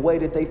 Yeah. And the way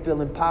that they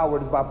feel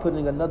empowered is by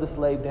putting another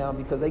slave down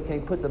because they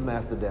can't put the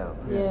master down.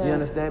 Yeah. You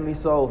understand me?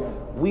 So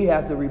we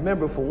have to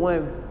remember, for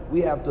one,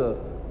 we have to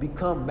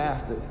become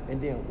masters and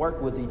then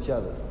work with each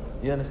other.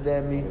 You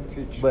understand me?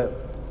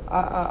 But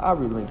I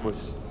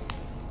relinquish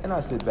and I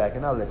sit back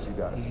and I'll let you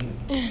guys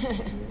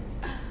speak.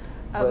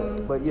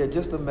 But yeah,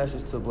 just a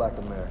message to Black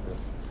America.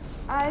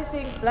 I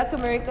think Black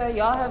America,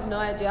 y'all have no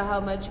idea how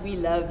much we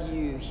love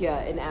you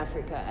here in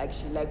Africa,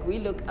 actually. Like, we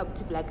look up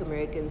to Black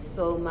Americans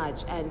so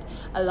much, and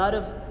a lot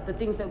of the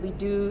things that we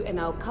do and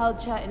our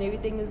culture and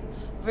everything is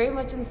very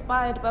much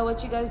inspired by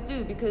what you guys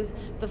do, because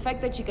the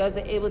fact that you guys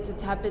are able to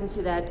tap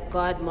into that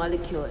God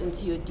molecule,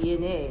 into your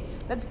DNA,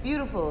 that's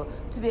beautiful.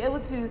 To be able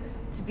to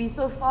be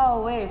so far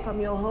away from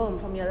your home,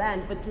 from your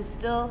land, but to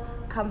still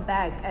come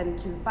back and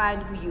to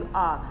find who you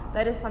are.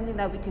 That is something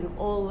that we can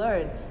all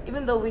learn.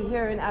 Even though we're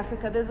here in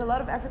Africa, there's a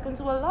lot of Africans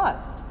who are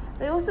lost.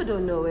 They also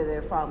don't know where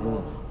they're from or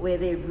where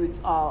their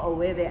roots are or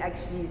where they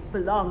actually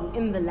belong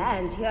in the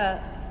land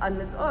here on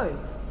its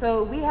own.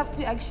 So we have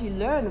to actually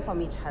learn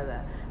from each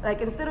other. Like,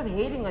 instead of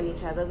hating on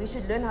each other, we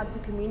should learn how to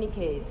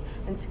communicate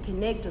and to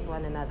connect with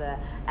one another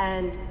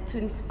and to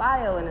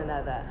inspire one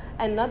another,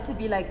 and not to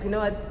be like, you know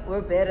what,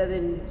 we're better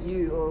than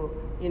you, or,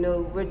 you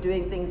know, we're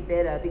doing things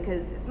better,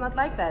 because it's not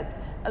like that.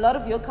 A lot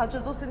of your culture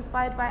is also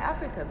inspired by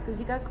Africa, because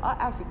you guys are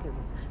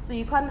Africans. So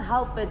you can't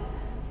help but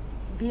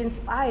be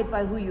inspired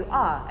by who you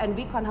are, and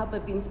we can't help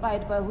but be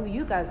inspired by who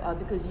you guys are,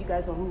 because you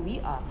guys are who we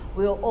are.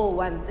 We're all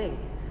one thing.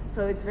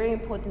 So it's very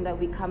important that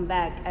we come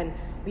back and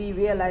we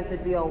realize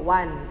that we are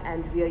one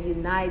and we are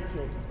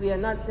united. We are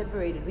not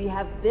separated. We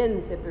have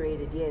been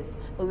separated, yes,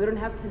 but we don't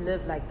have to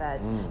live like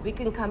that. We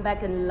can come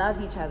back and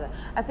love each other.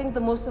 I think the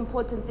most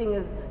important thing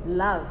is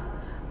love.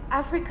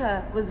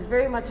 Africa was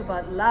very much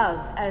about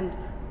love, and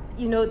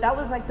you know, that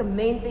was like the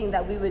main thing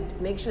that we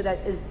would make sure that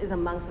is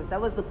amongst us.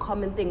 That was the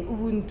common thing,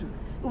 Ubuntu.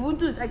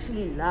 Ubuntu is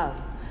actually love,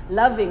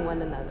 loving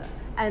one another.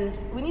 And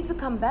we need to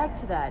come back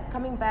to that,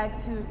 coming back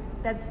to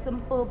that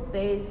simple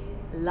base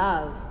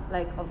love,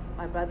 like of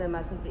my brother and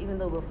my sister, even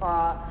though we're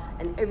far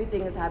and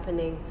everything is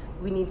happening,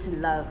 we need to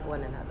love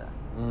one another.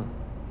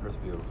 That's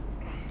beautiful.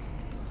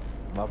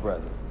 My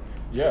brother.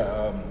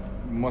 Yeah,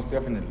 most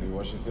definitely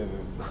what she says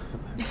is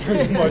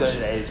pretty much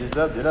She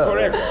summed it up.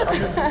 correct.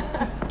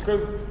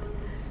 Because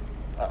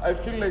I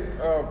feel like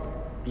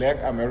Black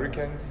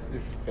Americans,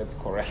 if that's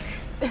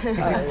correct.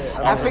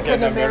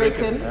 African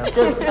American.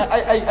 Because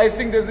I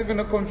think there's even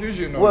a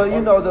confusion. Well, you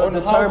know, the on how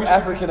term we should-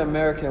 African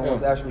American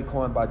was actually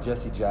coined by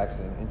Jesse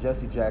Jackson, and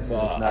Jesse Jackson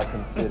is not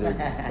considered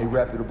a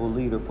reputable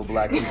leader for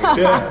black people.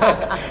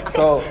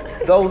 So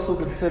those who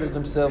consider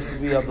themselves to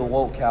be of the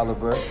woke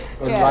caliber,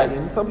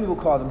 enlightened, some people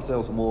call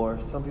themselves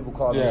Moors, some people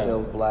call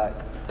themselves black.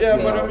 Yeah,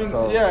 you but know, I mean,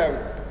 so-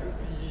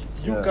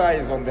 you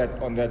guys on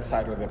that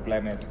side of the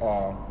planet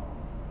are.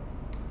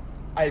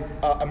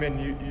 I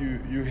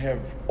mean, you have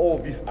all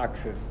this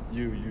access.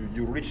 You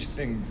reach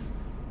things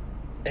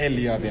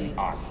earlier than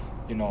us.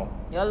 You know.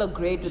 Y'all are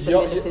great with the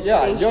Y'all-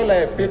 manifestation. Yeah, y'all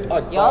are a bit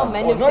advanced. Y'all Or not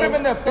manifest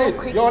even a so bit.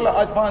 quickly. Y'all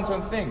are advanced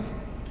on things.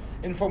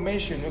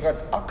 Information. You got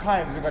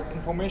archives. You got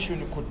information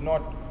you could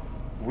not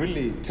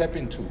really tap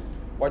into.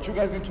 What you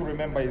guys need to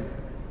remember is,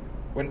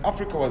 when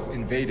Africa was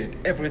invaded,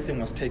 everything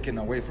was taken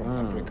away from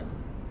Africa.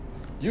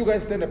 You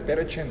guys stand a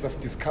better chance of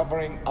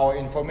discovering our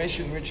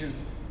information, which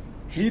is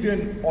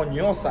hidden on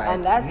your side,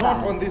 On that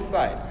not side. on this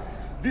side.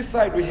 This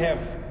side we have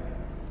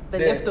The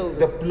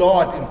leftovers. the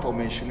blood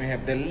information, we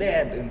have the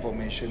land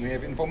information, we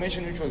have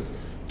information which was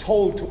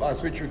told to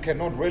us, which we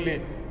cannot really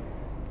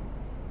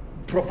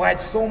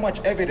provide so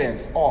much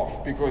evidence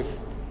of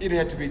because it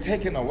had to be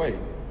taken away.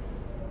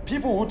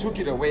 People who took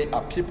it away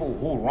are people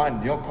who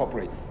run your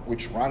corporates,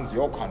 which runs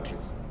your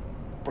countries,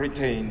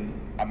 Britain,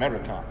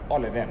 America,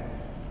 all of them.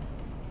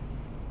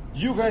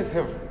 You guys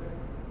have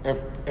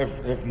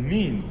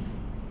means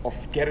of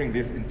getting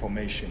this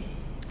information.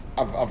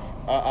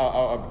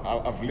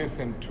 I've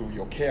listened to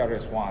your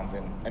KRS Ones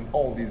and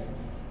all these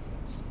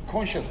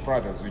conscious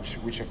brothers,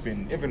 which have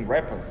been even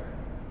rappers.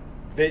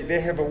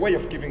 They have a way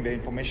of giving the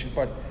information,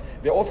 but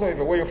they also have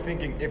a way of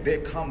thinking if they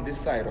come this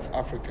side of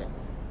Africa,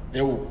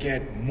 they will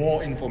get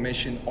more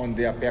information on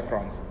their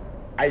backgrounds.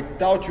 I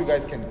doubt you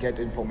guys can get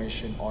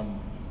information on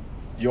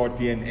your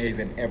DNAs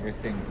and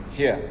everything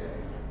here.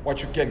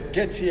 What you can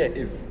get here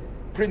is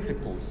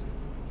principles.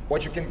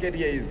 What you can get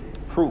here is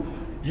proof.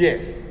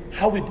 Yes,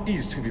 how it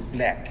is to be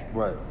black.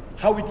 Right.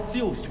 How it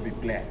feels to be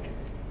black.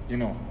 You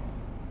know,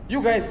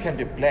 you guys can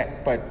be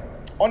black, but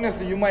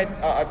honestly, you might.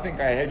 I think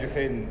I heard you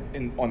say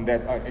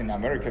in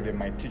America they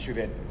might teach you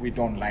that we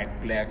don't like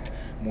black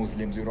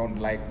Muslims. We don't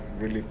like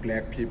really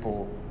black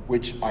people,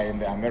 which are in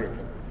the America.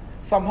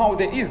 Somehow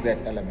there is that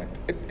element.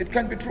 It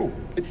can be true.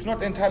 It's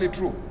not entirely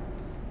true,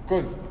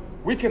 because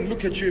we can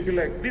look at you and be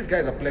like, these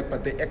guys are black,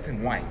 but they act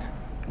in white.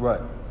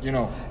 Right. You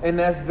know. And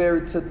that's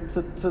very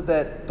to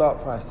that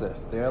thought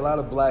process. There are a lot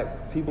of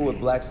black people with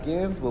black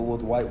skins, but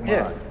with white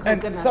minds.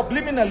 And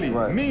subliminally,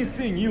 Right. me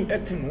seeing you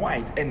acting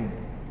white and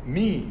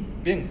me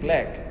being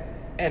black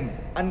and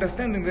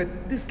understanding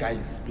that this guy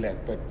is black,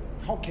 but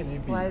how can he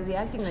be Why is he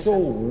acting like so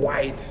this?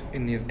 white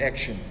in his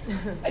actions?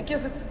 I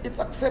guess it's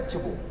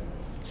acceptable.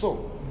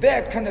 So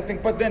that kind of thing.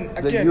 But then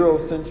The again,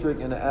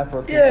 Eurocentric and the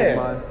Afrocentric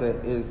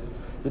mindset is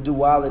the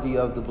duality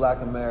of the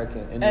black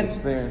American and the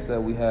experience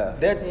that we have.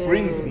 that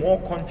brings more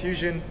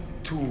confusion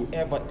to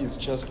whoever is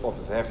just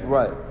observing.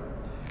 Right.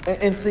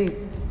 And see,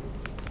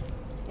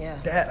 Yeah.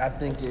 that I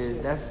think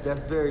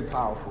that's very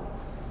powerful.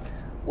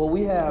 What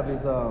we have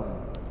is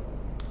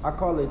I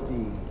call it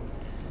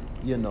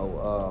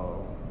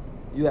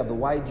you have the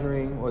white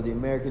dream or the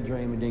American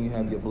dream, and then you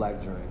have your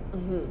black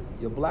dream.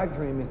 Your black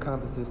dream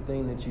encompasses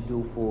things that you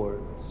do for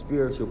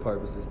spiritual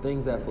purposes,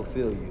 things that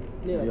fulfill you.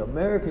 Yeah. Your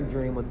American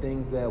dream are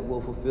things that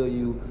will fulfill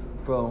you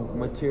from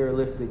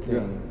materialistic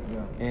things,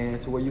 and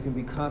to where you can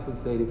be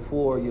compensated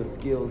for your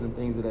skills and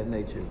things of that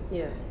nature.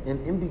 Yeah.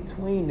 And in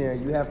between there,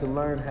 you have to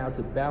learn how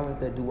to balance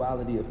that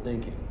duality of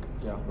thinking.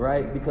 Yeah.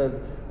 Right? Because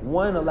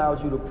one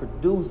allows you to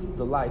produce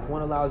the life,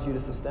 one allows you to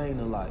sustain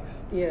the life.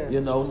 Yeah.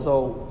 You know,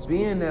 so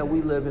being that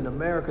we live in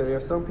America, there are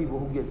some people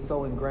who get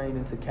so ingrained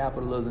into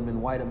capitalism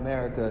in white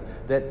America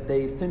that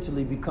they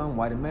essentially become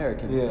white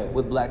Americans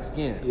with black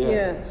skin.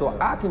 Yeah. So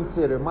I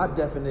consider my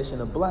definition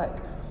of black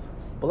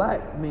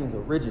means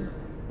original,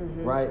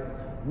 right?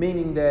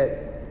 Meaning that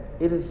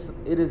it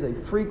is a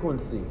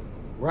frequency,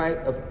 right,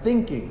 of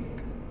thinking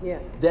Yeah.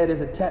 that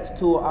is attached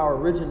to our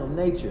original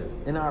nature.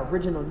 And our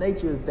original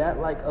nature is that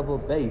like of a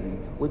baby,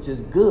 which is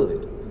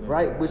good,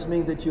 right? Which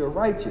means that you're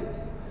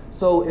righteous.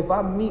 So if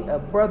I meet a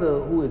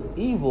brother who is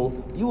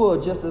evil, you are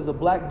just as a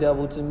black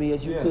devil to me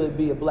as you could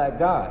be a black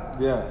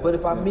god. Yeah. But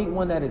if I meet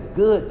one that is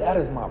good, that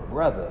is my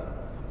brother,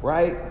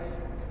 right?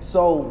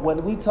 So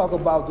when we talk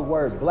about the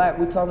word black,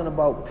 we're talking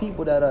about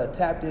people that are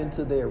tapped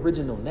into their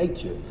original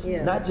nature,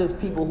 not just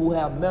people who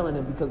have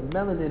melanin, because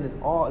melanin is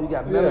all, you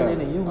got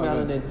melanin and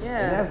melanin, and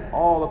that's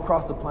all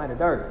across the planet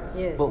Earth.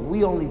 Yes. But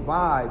we only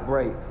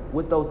vibrate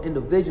with those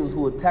individuals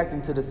who are tapped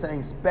into the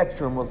same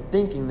spectrum of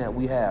thinking that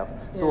we have.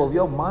 So if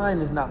your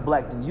mind is not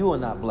black, then you are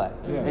not black.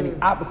 And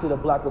the opposite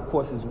of black, of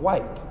course, is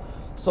white.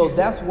 So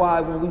that's why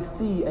when we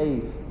see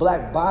a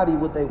black body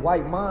with a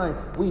white mind,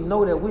 we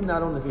know that we're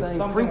not on the same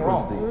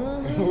frequency.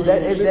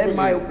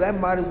 That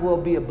might as well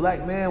be a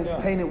black man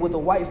painted with a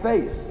white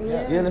face.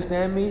 You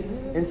understand me?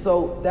 And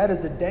so that is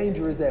the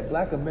danger, is that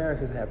black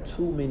Americans have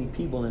too many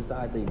people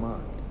inside their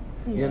mind.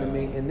 You know what I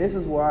mean? And this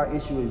is where our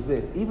issue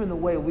exists. Even the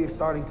way we're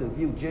starting to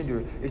view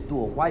gender is through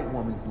a white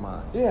woman's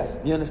mind.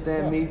 You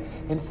understand me?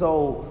 And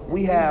so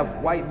we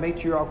have white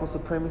matriarchal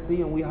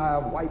supremacy and we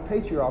have white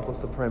patriarchal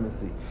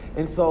supremacy.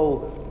 And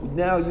so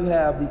now you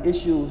have the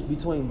issues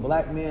between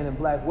black men and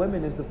black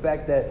women, is the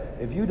fact that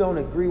if you don't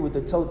agree with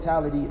the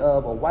totality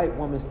of a white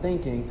woman's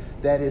thinking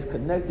that is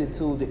connected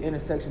to the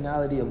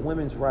intersectionality of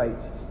women's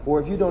rights, or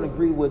if you don't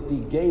agree with the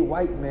gay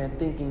white man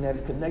thinking that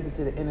is connected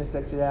to the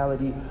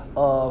intersectionality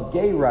of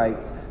gay rights,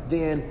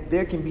 then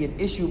there can be an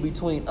issue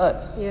between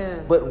us.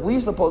 But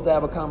we're supposed to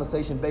have a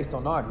conversation based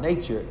on our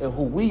nature and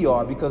who we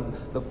are, because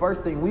the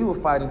first thing we were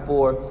fighting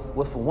for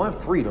was, for one,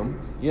 freedom,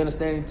 you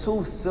understand,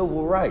 two,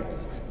 civil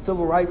rights.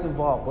 Civil rights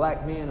involve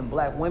black men and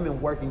black women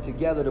working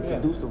together to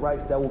produce the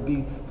rights that will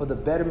be for the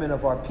betterment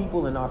of our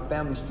people and our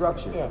family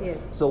structure.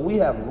 So we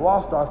have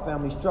lost our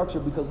family structure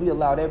because we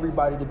allowed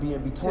everybody to be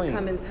in between. To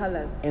come and tell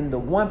us. And the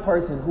one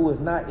person who is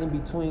not in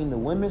between the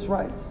women's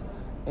rights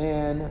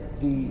and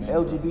the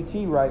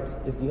LGBT rights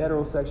is the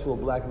heterosexual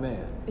black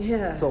man.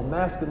 So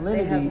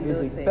masculinity is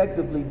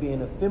effectively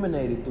being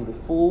effeminated through the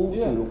food,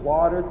 through the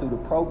water, through the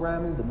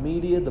programming, the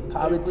media, the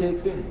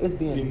politics. It's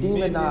being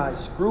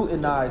demonized,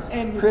 scrutinized,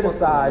 and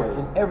criticized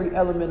in every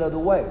element of the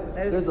way.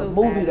 There's a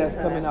movie that's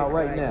coming out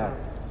right now.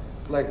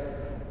 Like,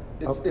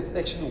 it's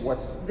actually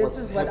what's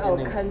what our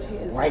country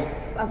is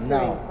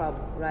suffering from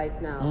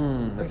right now.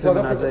 In South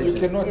Africa, you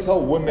cannot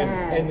tell women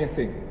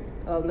anything.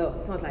 Oh no,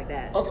 it's not like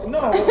that. Okay,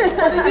 no, but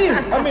it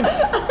is. I mean,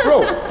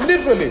 bro,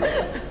 literally,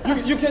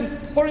 you can,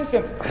 for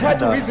instance, try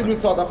to reason with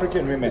South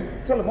African women.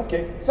 Tell them,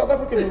 okay, South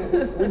African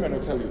women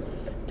will tell you,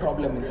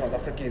 problem in South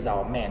Africa is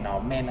our men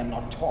are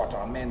not taught,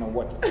 our men are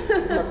what?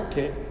 You're like,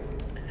 okay,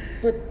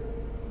 but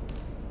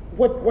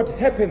what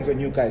happens when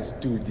you guys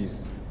do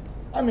this?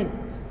 I mean,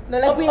 no,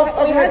 like we had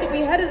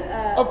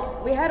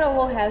a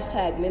whole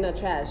hashtag men are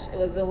trash. It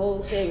was a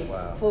whole thing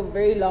for a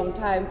very long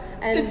time,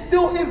 and it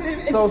still is.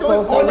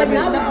 But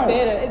now it's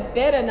better. It's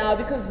better now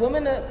because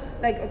women are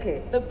like,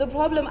 okay. The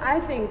problem, I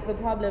think,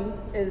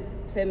 is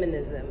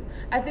feminism.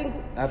 I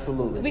think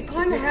absolutely we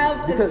can't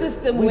have a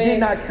system we where did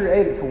not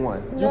create it for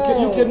one.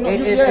 No. You can't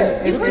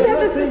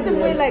have a system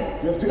where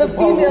like the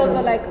females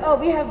are like, oh,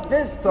 we have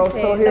this to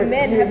say, the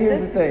men have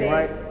this to say.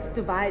 Right? It's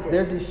divided.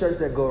 There's these shirts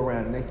that go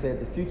around and they said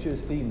the future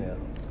is female.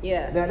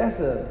 Now that's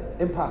an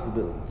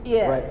impossibility.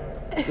 Right?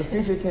 The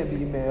future can't be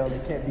male,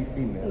 it can't be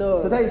female.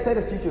 No. So they say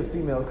the future is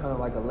female is kind of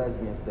like a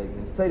lesbian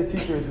statement. Say the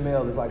future is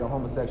male is like a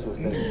homosexual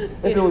statement.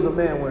 If it was a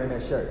man wearing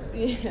that shirt.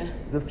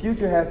 The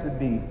future has to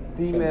be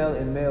female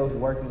and males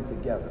working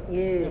together.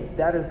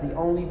 That is the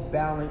only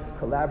balanced,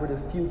 collaborative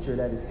future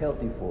that is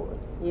healthy for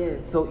us.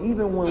 So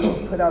even when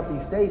we put out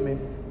these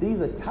statements,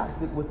 these are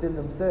toxic within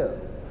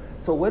themselves.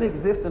 So what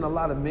exists in a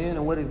lot of men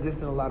and what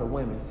exists in a lot of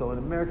women. So in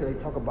America, they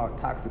talk about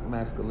toxic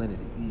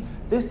masculinity.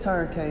 This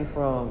term came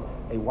from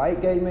a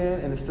white gay man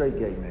and a straight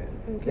gay man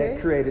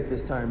that created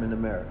this term in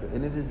America.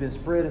 And it has been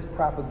spread as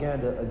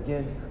propaganda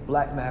against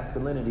black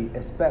masculinity,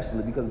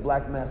 especially because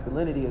black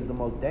masculinity is the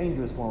most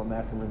dangerous form of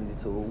masculinity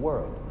to the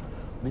world,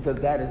 because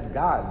that is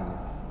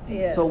godliness.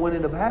 So what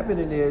ended up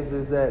happening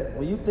is that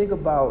when you think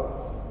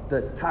about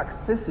the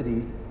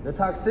toxicity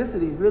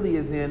really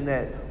is in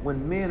that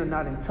when men are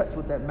not in touch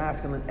with that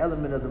masculine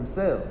element of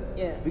themselves.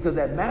 Because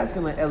that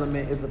masculine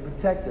element is a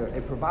protector,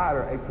 a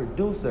provider, a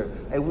producer,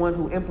 a one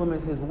who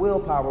implements his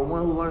willpower,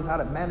 one who learns how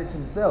to manage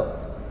himself.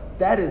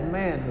 That is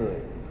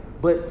manhood.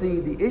 But see,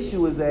 the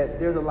issue is that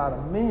there's a lot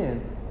of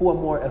men who are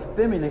more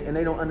effeminate and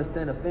they don't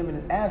understand the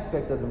feminine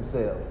aspect of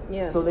themselves.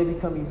 So they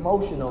become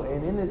emotional,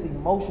 and in this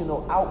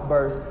emotional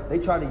outburst, they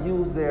try to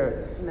use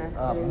their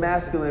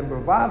masculine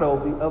bravado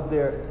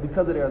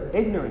because of their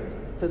ignorance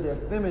to their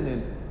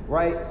feminine,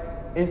 right?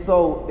 And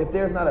so if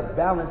there's not a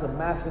balance of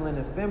masculine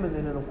and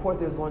feminine, then of course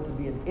there's going to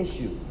be an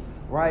issue,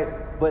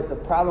 right? But the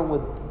problem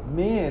with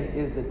men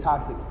is the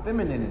toxic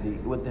femininity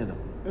within them.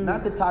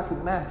 not the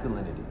toxic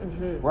masculinity,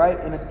 right?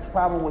 And the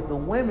problem with the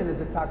women is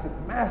the toxic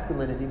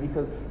masculinity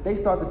because they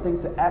start to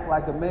think to act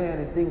like a man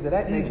and things of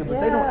that nature,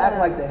 but they don't act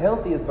like the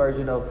healthiest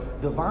version of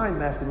divine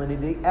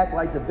masculinity. They act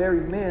like the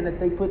very man that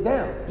they put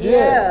down.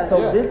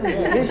 So this is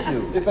the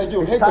issue. It's like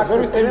you hate the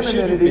very same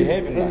shit you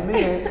behaving in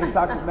men and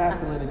toxic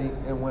masculinity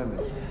in women.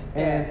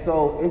 And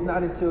so it's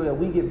not until that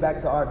we get back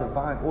to our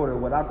divine order,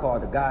 what I call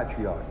the God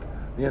triarch.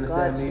 You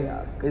understand me?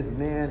 It's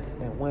men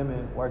and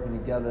women working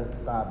together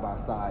side by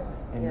side,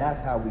 and that's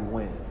how we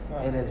win.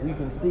 And as we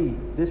can see,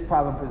 this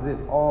problem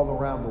persists all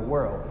around the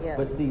world.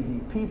 But see,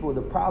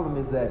 the problem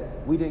is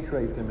that we didn't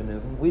create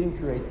feminism. We didn't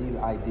create these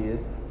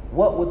ideas.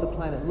 What would the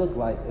planet look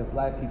like if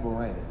black people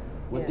ran it?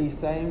 Would these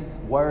same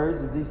words,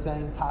 these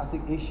same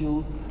toxic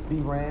issues be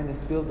ran and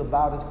spilled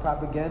about as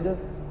propaganda?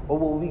 Or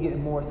will we get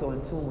more so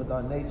in tune with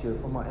our nature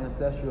from our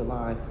ancestral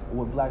line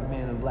where black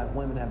men and black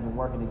women have been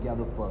working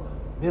together for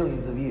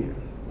millions of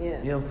years? You know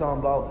what I'm talking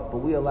about? But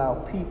we allow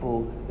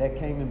people that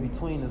came in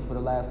between us for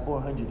the last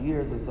 400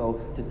 years or so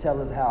to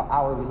tell us how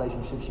our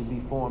relationship should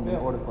be formed in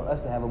order for us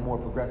to have a more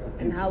progressive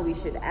future. And how we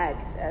should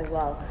act as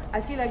well.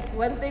 I feel like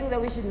one thing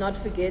that we should not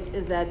forget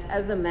is that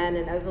as a man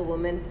and as a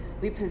woman,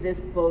 we possess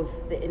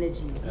both the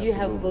energies. Absolutely. You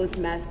have both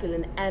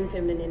masculine and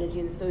feminine energy,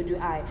 and so do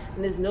I.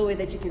 And there's no way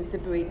that you can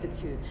separate the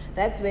two.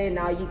 That's where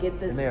now you get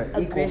this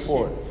aggression. Equal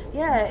force.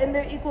 Yeah, and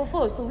they're equal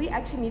force. So we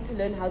actually need to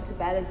learn how to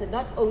balance it,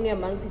 not only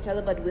amongst each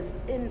other, but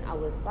within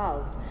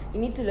ourselves.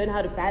 You need to learn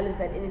how to balance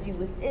that energy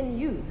within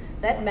you,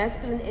 that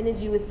masculine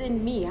energy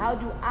within me. How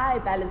do I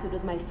balance it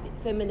with my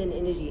feminine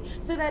energy?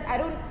 So that I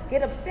don't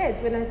get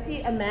upset when I see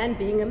a man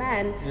being a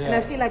man, and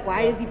I feel like,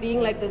 why is he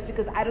being like this?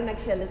 Because I don't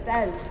actually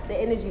understand the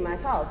energy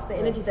myself. The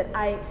energy that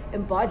I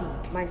embody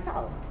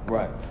myself.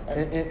 Right.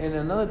 And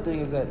another thing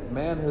is that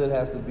manhood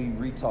has to be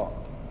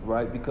retaught,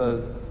 right?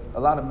 Because a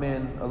lot of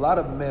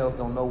males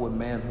don't know what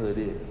manhood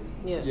is.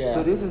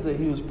 So this is a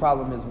huge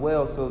problem as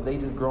well. So they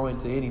just grow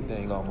into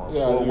anything almost,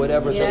 or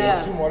whatever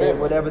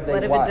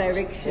they watch.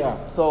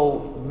 Direction.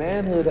 So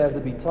manhood has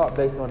to be taught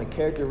based on the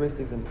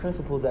characteristics and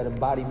principles that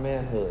embody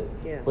manhood.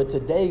 But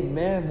today,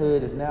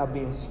 manhood is now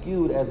being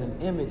skewed as an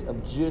image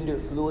of gender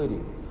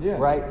fluidity.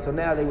 Right? So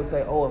now they would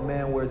say, oh, a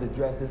man wears a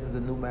dress, this is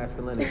the new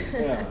masculinity.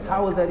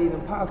 How is that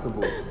even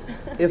possible?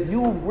 If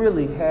you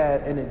really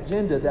had an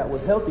agenda that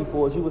was healthy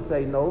for us, you would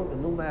say, no, the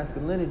new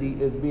masculinity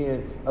is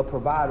being a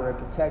provider, a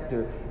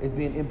protector, is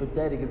being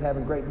empathetic, is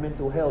having great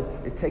mental health,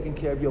 is taking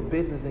care of your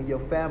business and your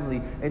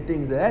family and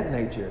things of that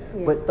nature.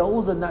 But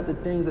those are not the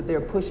things that they're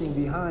pushing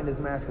behind as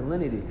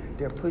masculinity.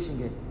 They're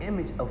pushing an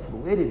image of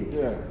fluidity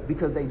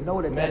because they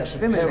know that that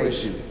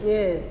effeminates you.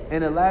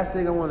 And the last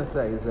thing I want to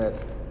say is that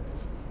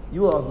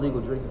you all's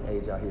legal drinking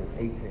age out here is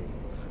 18.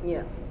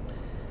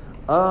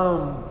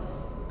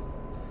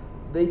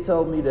 They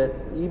told me that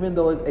even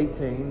though it's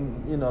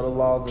 18, you know, the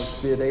laws are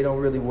still, they don't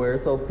really wear it.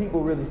 So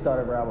people really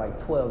start around like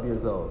 12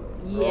 years old.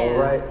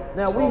 Right?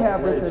 Now, we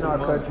have this in our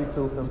country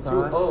too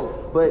sometimes.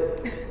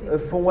 But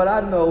from what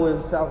I know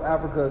is South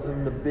Africa is some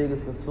of the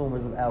biggest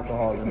consumers of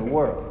alcohol in the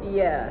world.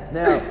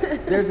 Now,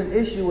 there's an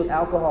issue with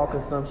alcohol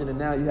consumption, and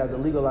now you have the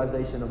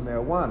legalization of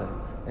marijuana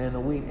and the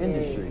weed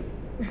industry.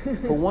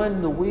 For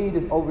one, the weed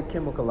is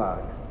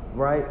over-chemicalized,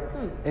 right?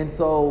 And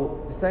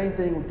so the same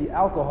thing with the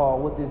alcohol.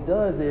 What this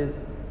does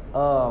is,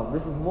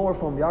 this is more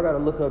from, y'all got to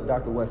look up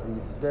Dr. Wesley.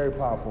 He's very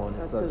powerful on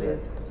this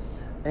subject.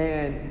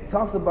 And he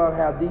talks about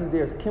how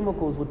there's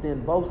chemicals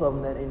within both of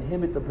them that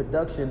inhibit the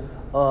production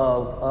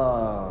of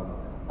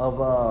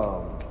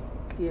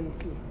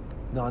DMT.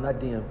 No, not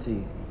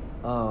DMT.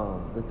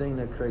 The thing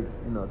that creates,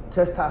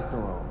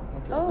 testosterone,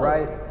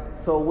 right?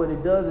 So what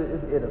it does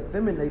is it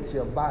effeminates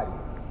your body.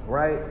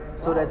 Right?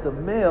 So that the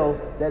male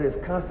that is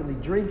constantly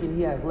drinking,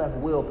 he has less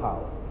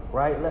willpower,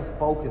 right? Less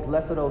focus,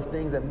 less of those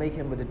things that make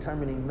him a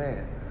determining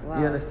man.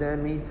 You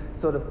understand me?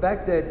 So the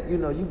fact that,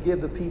 you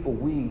give the people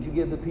weed, you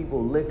give the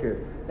people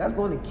liquor, that's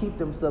going to keep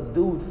them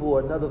subdued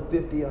for another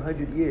 50,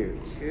 100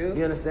 years.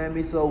 You understand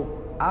me?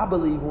 So I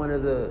believe one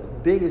of the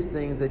biggest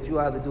things that you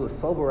either do is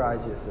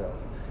soberize yourself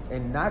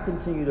and not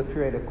continue to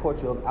create a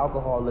culture of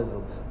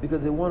alcoholism,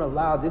 because it won't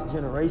allow this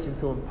generation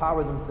to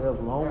empower themselves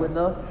long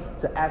enough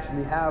to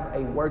actually have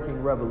a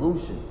working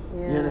revolution.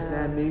 You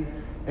understand me?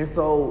 And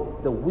so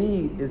the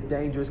weed is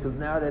dangerous because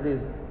now that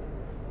it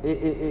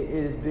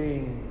is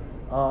being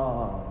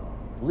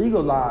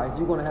legalized,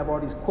 you're going to have all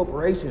these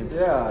corporations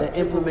that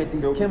implement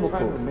these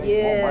chemicals.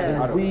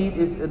 And weed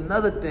is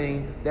another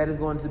thing that is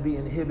going to be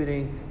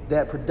inhibiting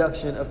that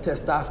production of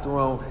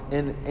testosterone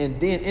and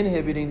then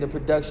inhibiting the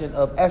production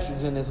of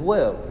estrogen as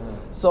well.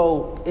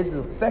 So it's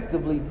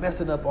effectively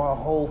messing up our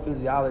whole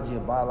physiology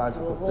and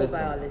biological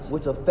system,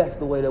 which affects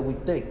the way that we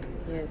think.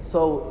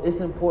 So it's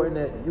important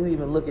that you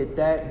even look at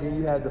that. Then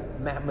you have the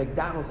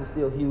McDonald's is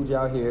still huge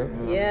out here.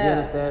 You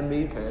understand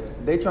me?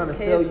 They trying to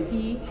sell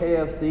you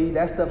KFC.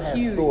 That stuff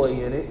has soy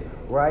in it,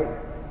 right?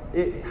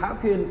 How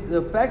can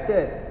the fact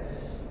that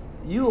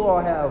you all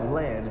have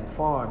land and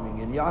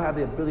farming and y'all have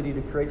the ability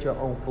to create your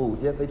own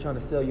foods, yet they're trying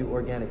to sell you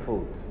organic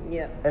foods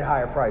at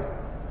higher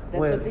prices?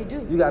 when what they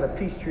do. you got a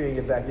peach tree in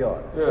your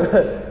backyard.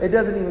 It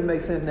doesn't even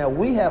make sense. Now,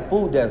 we have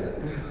food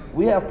deserts.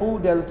 We have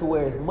food deserts to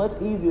where it's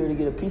much easier to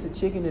get a piece of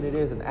chicken than it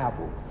is an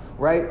apple,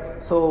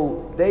 right?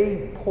 So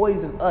they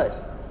poison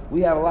us.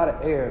 We have a lot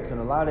of Arabs and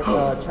a lot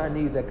of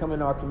Chinese that come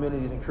in our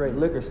communities and create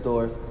liquor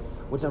stores,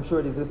 which I'm sure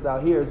it exists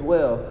out here as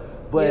well.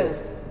 But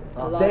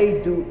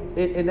they do,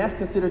 and that's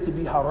considered to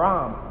be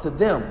haram to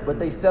them, but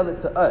they sell it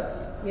to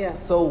us. Yeah.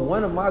 So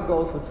one of my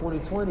goals for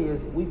 2020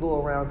 is we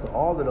go around to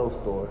all of those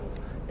stores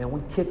and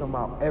we kick them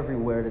out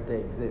everywhere that they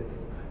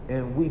exist.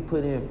 And we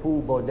put in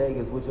food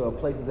bodegas, which are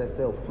places that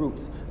sell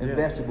fruits and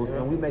vegetables,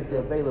 and we make the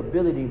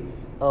availability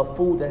of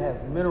food that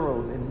has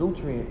minerals and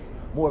nutrients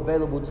more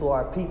available to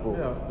our people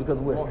because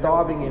we're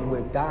starving and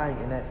we're dying,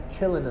 and that's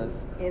killing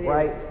us,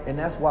 right? And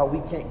that's why we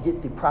can't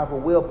get the proper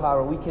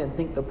willpower, we can't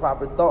think the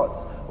proper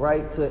thoughts,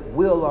 right, to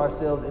will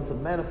ourselves and to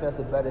manifest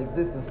a better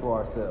existence for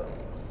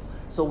ourselves.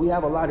 So we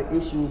have a lot of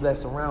issues that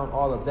surround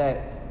all of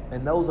that,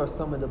 and those are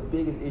some of the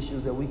biggest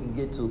issues that we can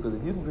get to, because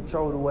if you can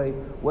control the way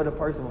what a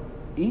person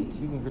eats,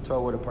 you can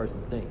control what a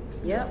person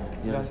thinks. Yep.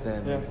 You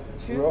understand me?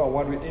 True. Well,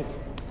 what we eat.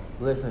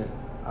 Listen,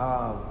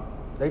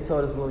 they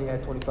told us we only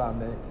had 25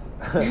 minutes.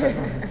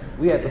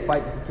 We had to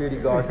fight the security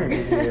guards to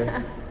get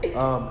here. It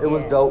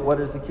was dope.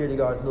 One of the security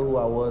guards knew who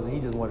I was, and he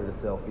just wanted a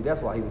selfie.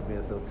 That's why he was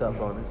being so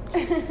tough on us.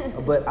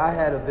 But I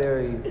had a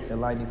very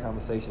enlightening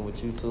conversation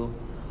with you two,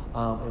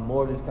 and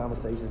more of these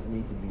conversations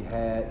need to be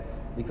had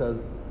because,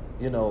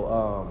 you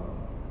know,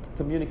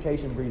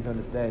 communication breeds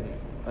understanding.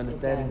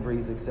 Understanding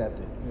breeds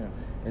acceptance. Yeah.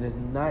 And it's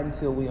not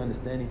until we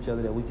understand each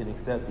other that we can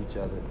accept each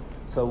other.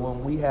 So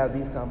when we have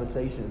these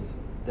conversations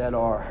that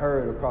are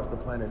heard across the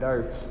planet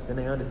Earth, then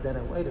they understand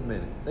that, wait a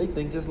minute, they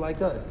think just like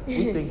us.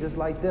 We think just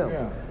like them.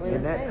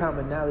 And that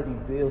commonality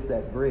builds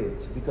that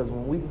bridge, because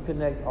when we can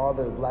connect all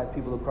the black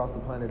people across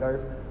the planet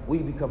Earth, we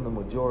become the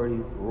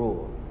majority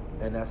rule.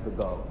 And that's the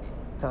goal.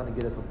 Time to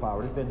get us some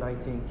power. It's been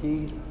 19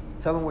 Keys.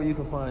 Tell them where you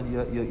can find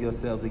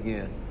yourselves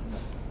again.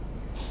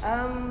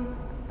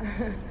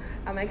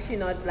 I'm actually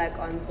not like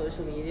on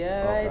social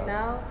media right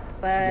now,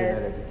 but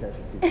that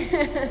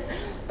education.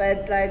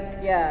 but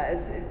like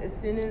as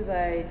soon as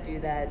I do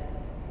that,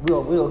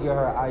 we'll get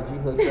her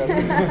IG hooked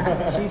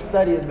up. She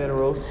studied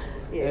minerals,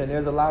 and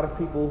there's a lot of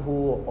people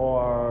who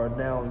are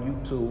now on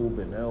YouTube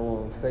and now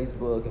on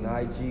Facebook and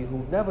IG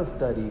who've never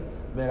studied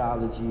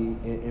mineralogy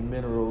and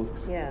minerals,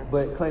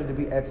 but claim to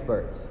be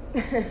experts.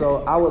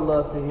 So I would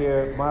love to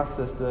hear my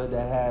sister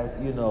that has,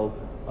 you know,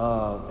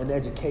 an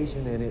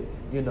education in it,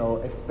 you know,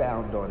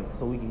 expound on it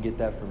so we can get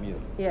that from you.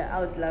 Yeah, I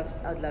would love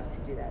to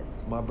do that.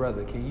 My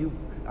brother, can you,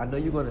 I know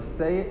you're going to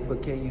say it,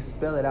 but can you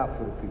spell it out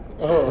for the people?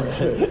 Oh,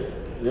 okay.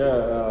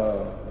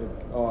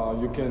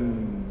 You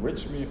can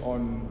reach me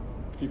on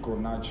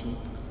Fikronaci,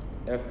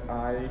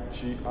 Fikronacci.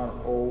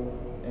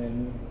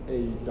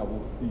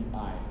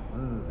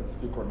 It's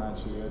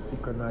Fikronaci.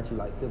 Fikronaci,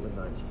 like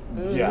Fibonacci.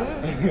 Mm-hmm.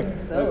 Yeah.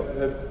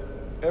 That's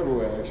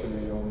everywhere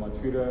actually, on my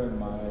Twitter and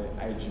my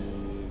IG,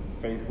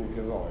 Facebook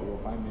as well. You'll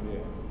find me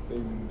there.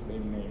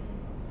 Same name.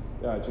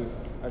 Yeah, I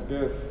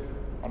guess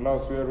our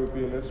last word would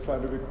be, let's try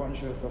to be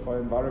conscious of our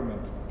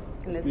environment.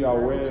 Let's be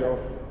aware of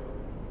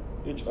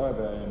each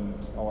other and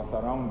our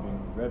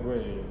surroundings. That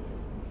way,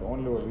 it's the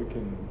only way we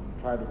can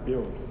try to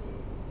build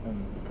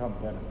and become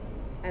better.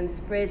 And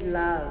spread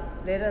love.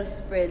 Let us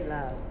spread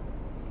love.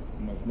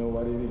 You must know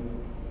what it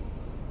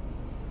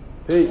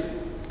is. Peace.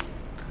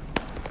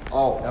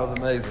 Oh, that was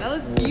amazing. That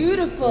was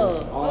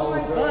beautiful. Oh my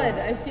God,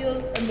 I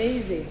feel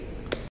amazing.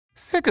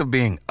 Sick of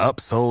being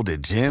upsold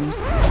at gyms?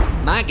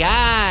 My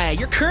guy,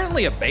 you're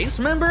currently a base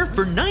member?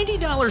 For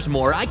 $90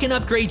 more, I can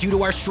upgrade you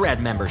to our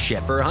Shred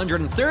membership. For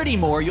 $130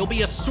 more, you'll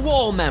be a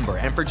Swole member.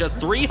 And for just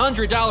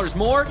 $300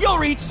 more, you'll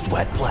reach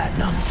Sweat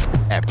Platinum.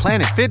 At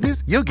Planet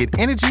Fitness, you'll get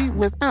energy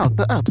without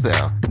the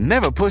upsell.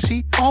 Never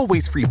pushy,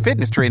 always free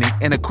fitness training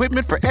and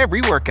equipment for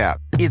every workout.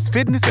 It's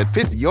fitness that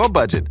fits your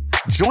budget.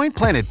 Join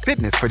Planet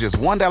Fitness for just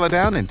 $1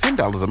 down and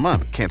 $10 a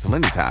month. Cancel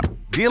anytime.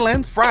 Deal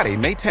ends Friday,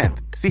 May 10th.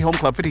 See Home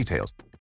Club for details.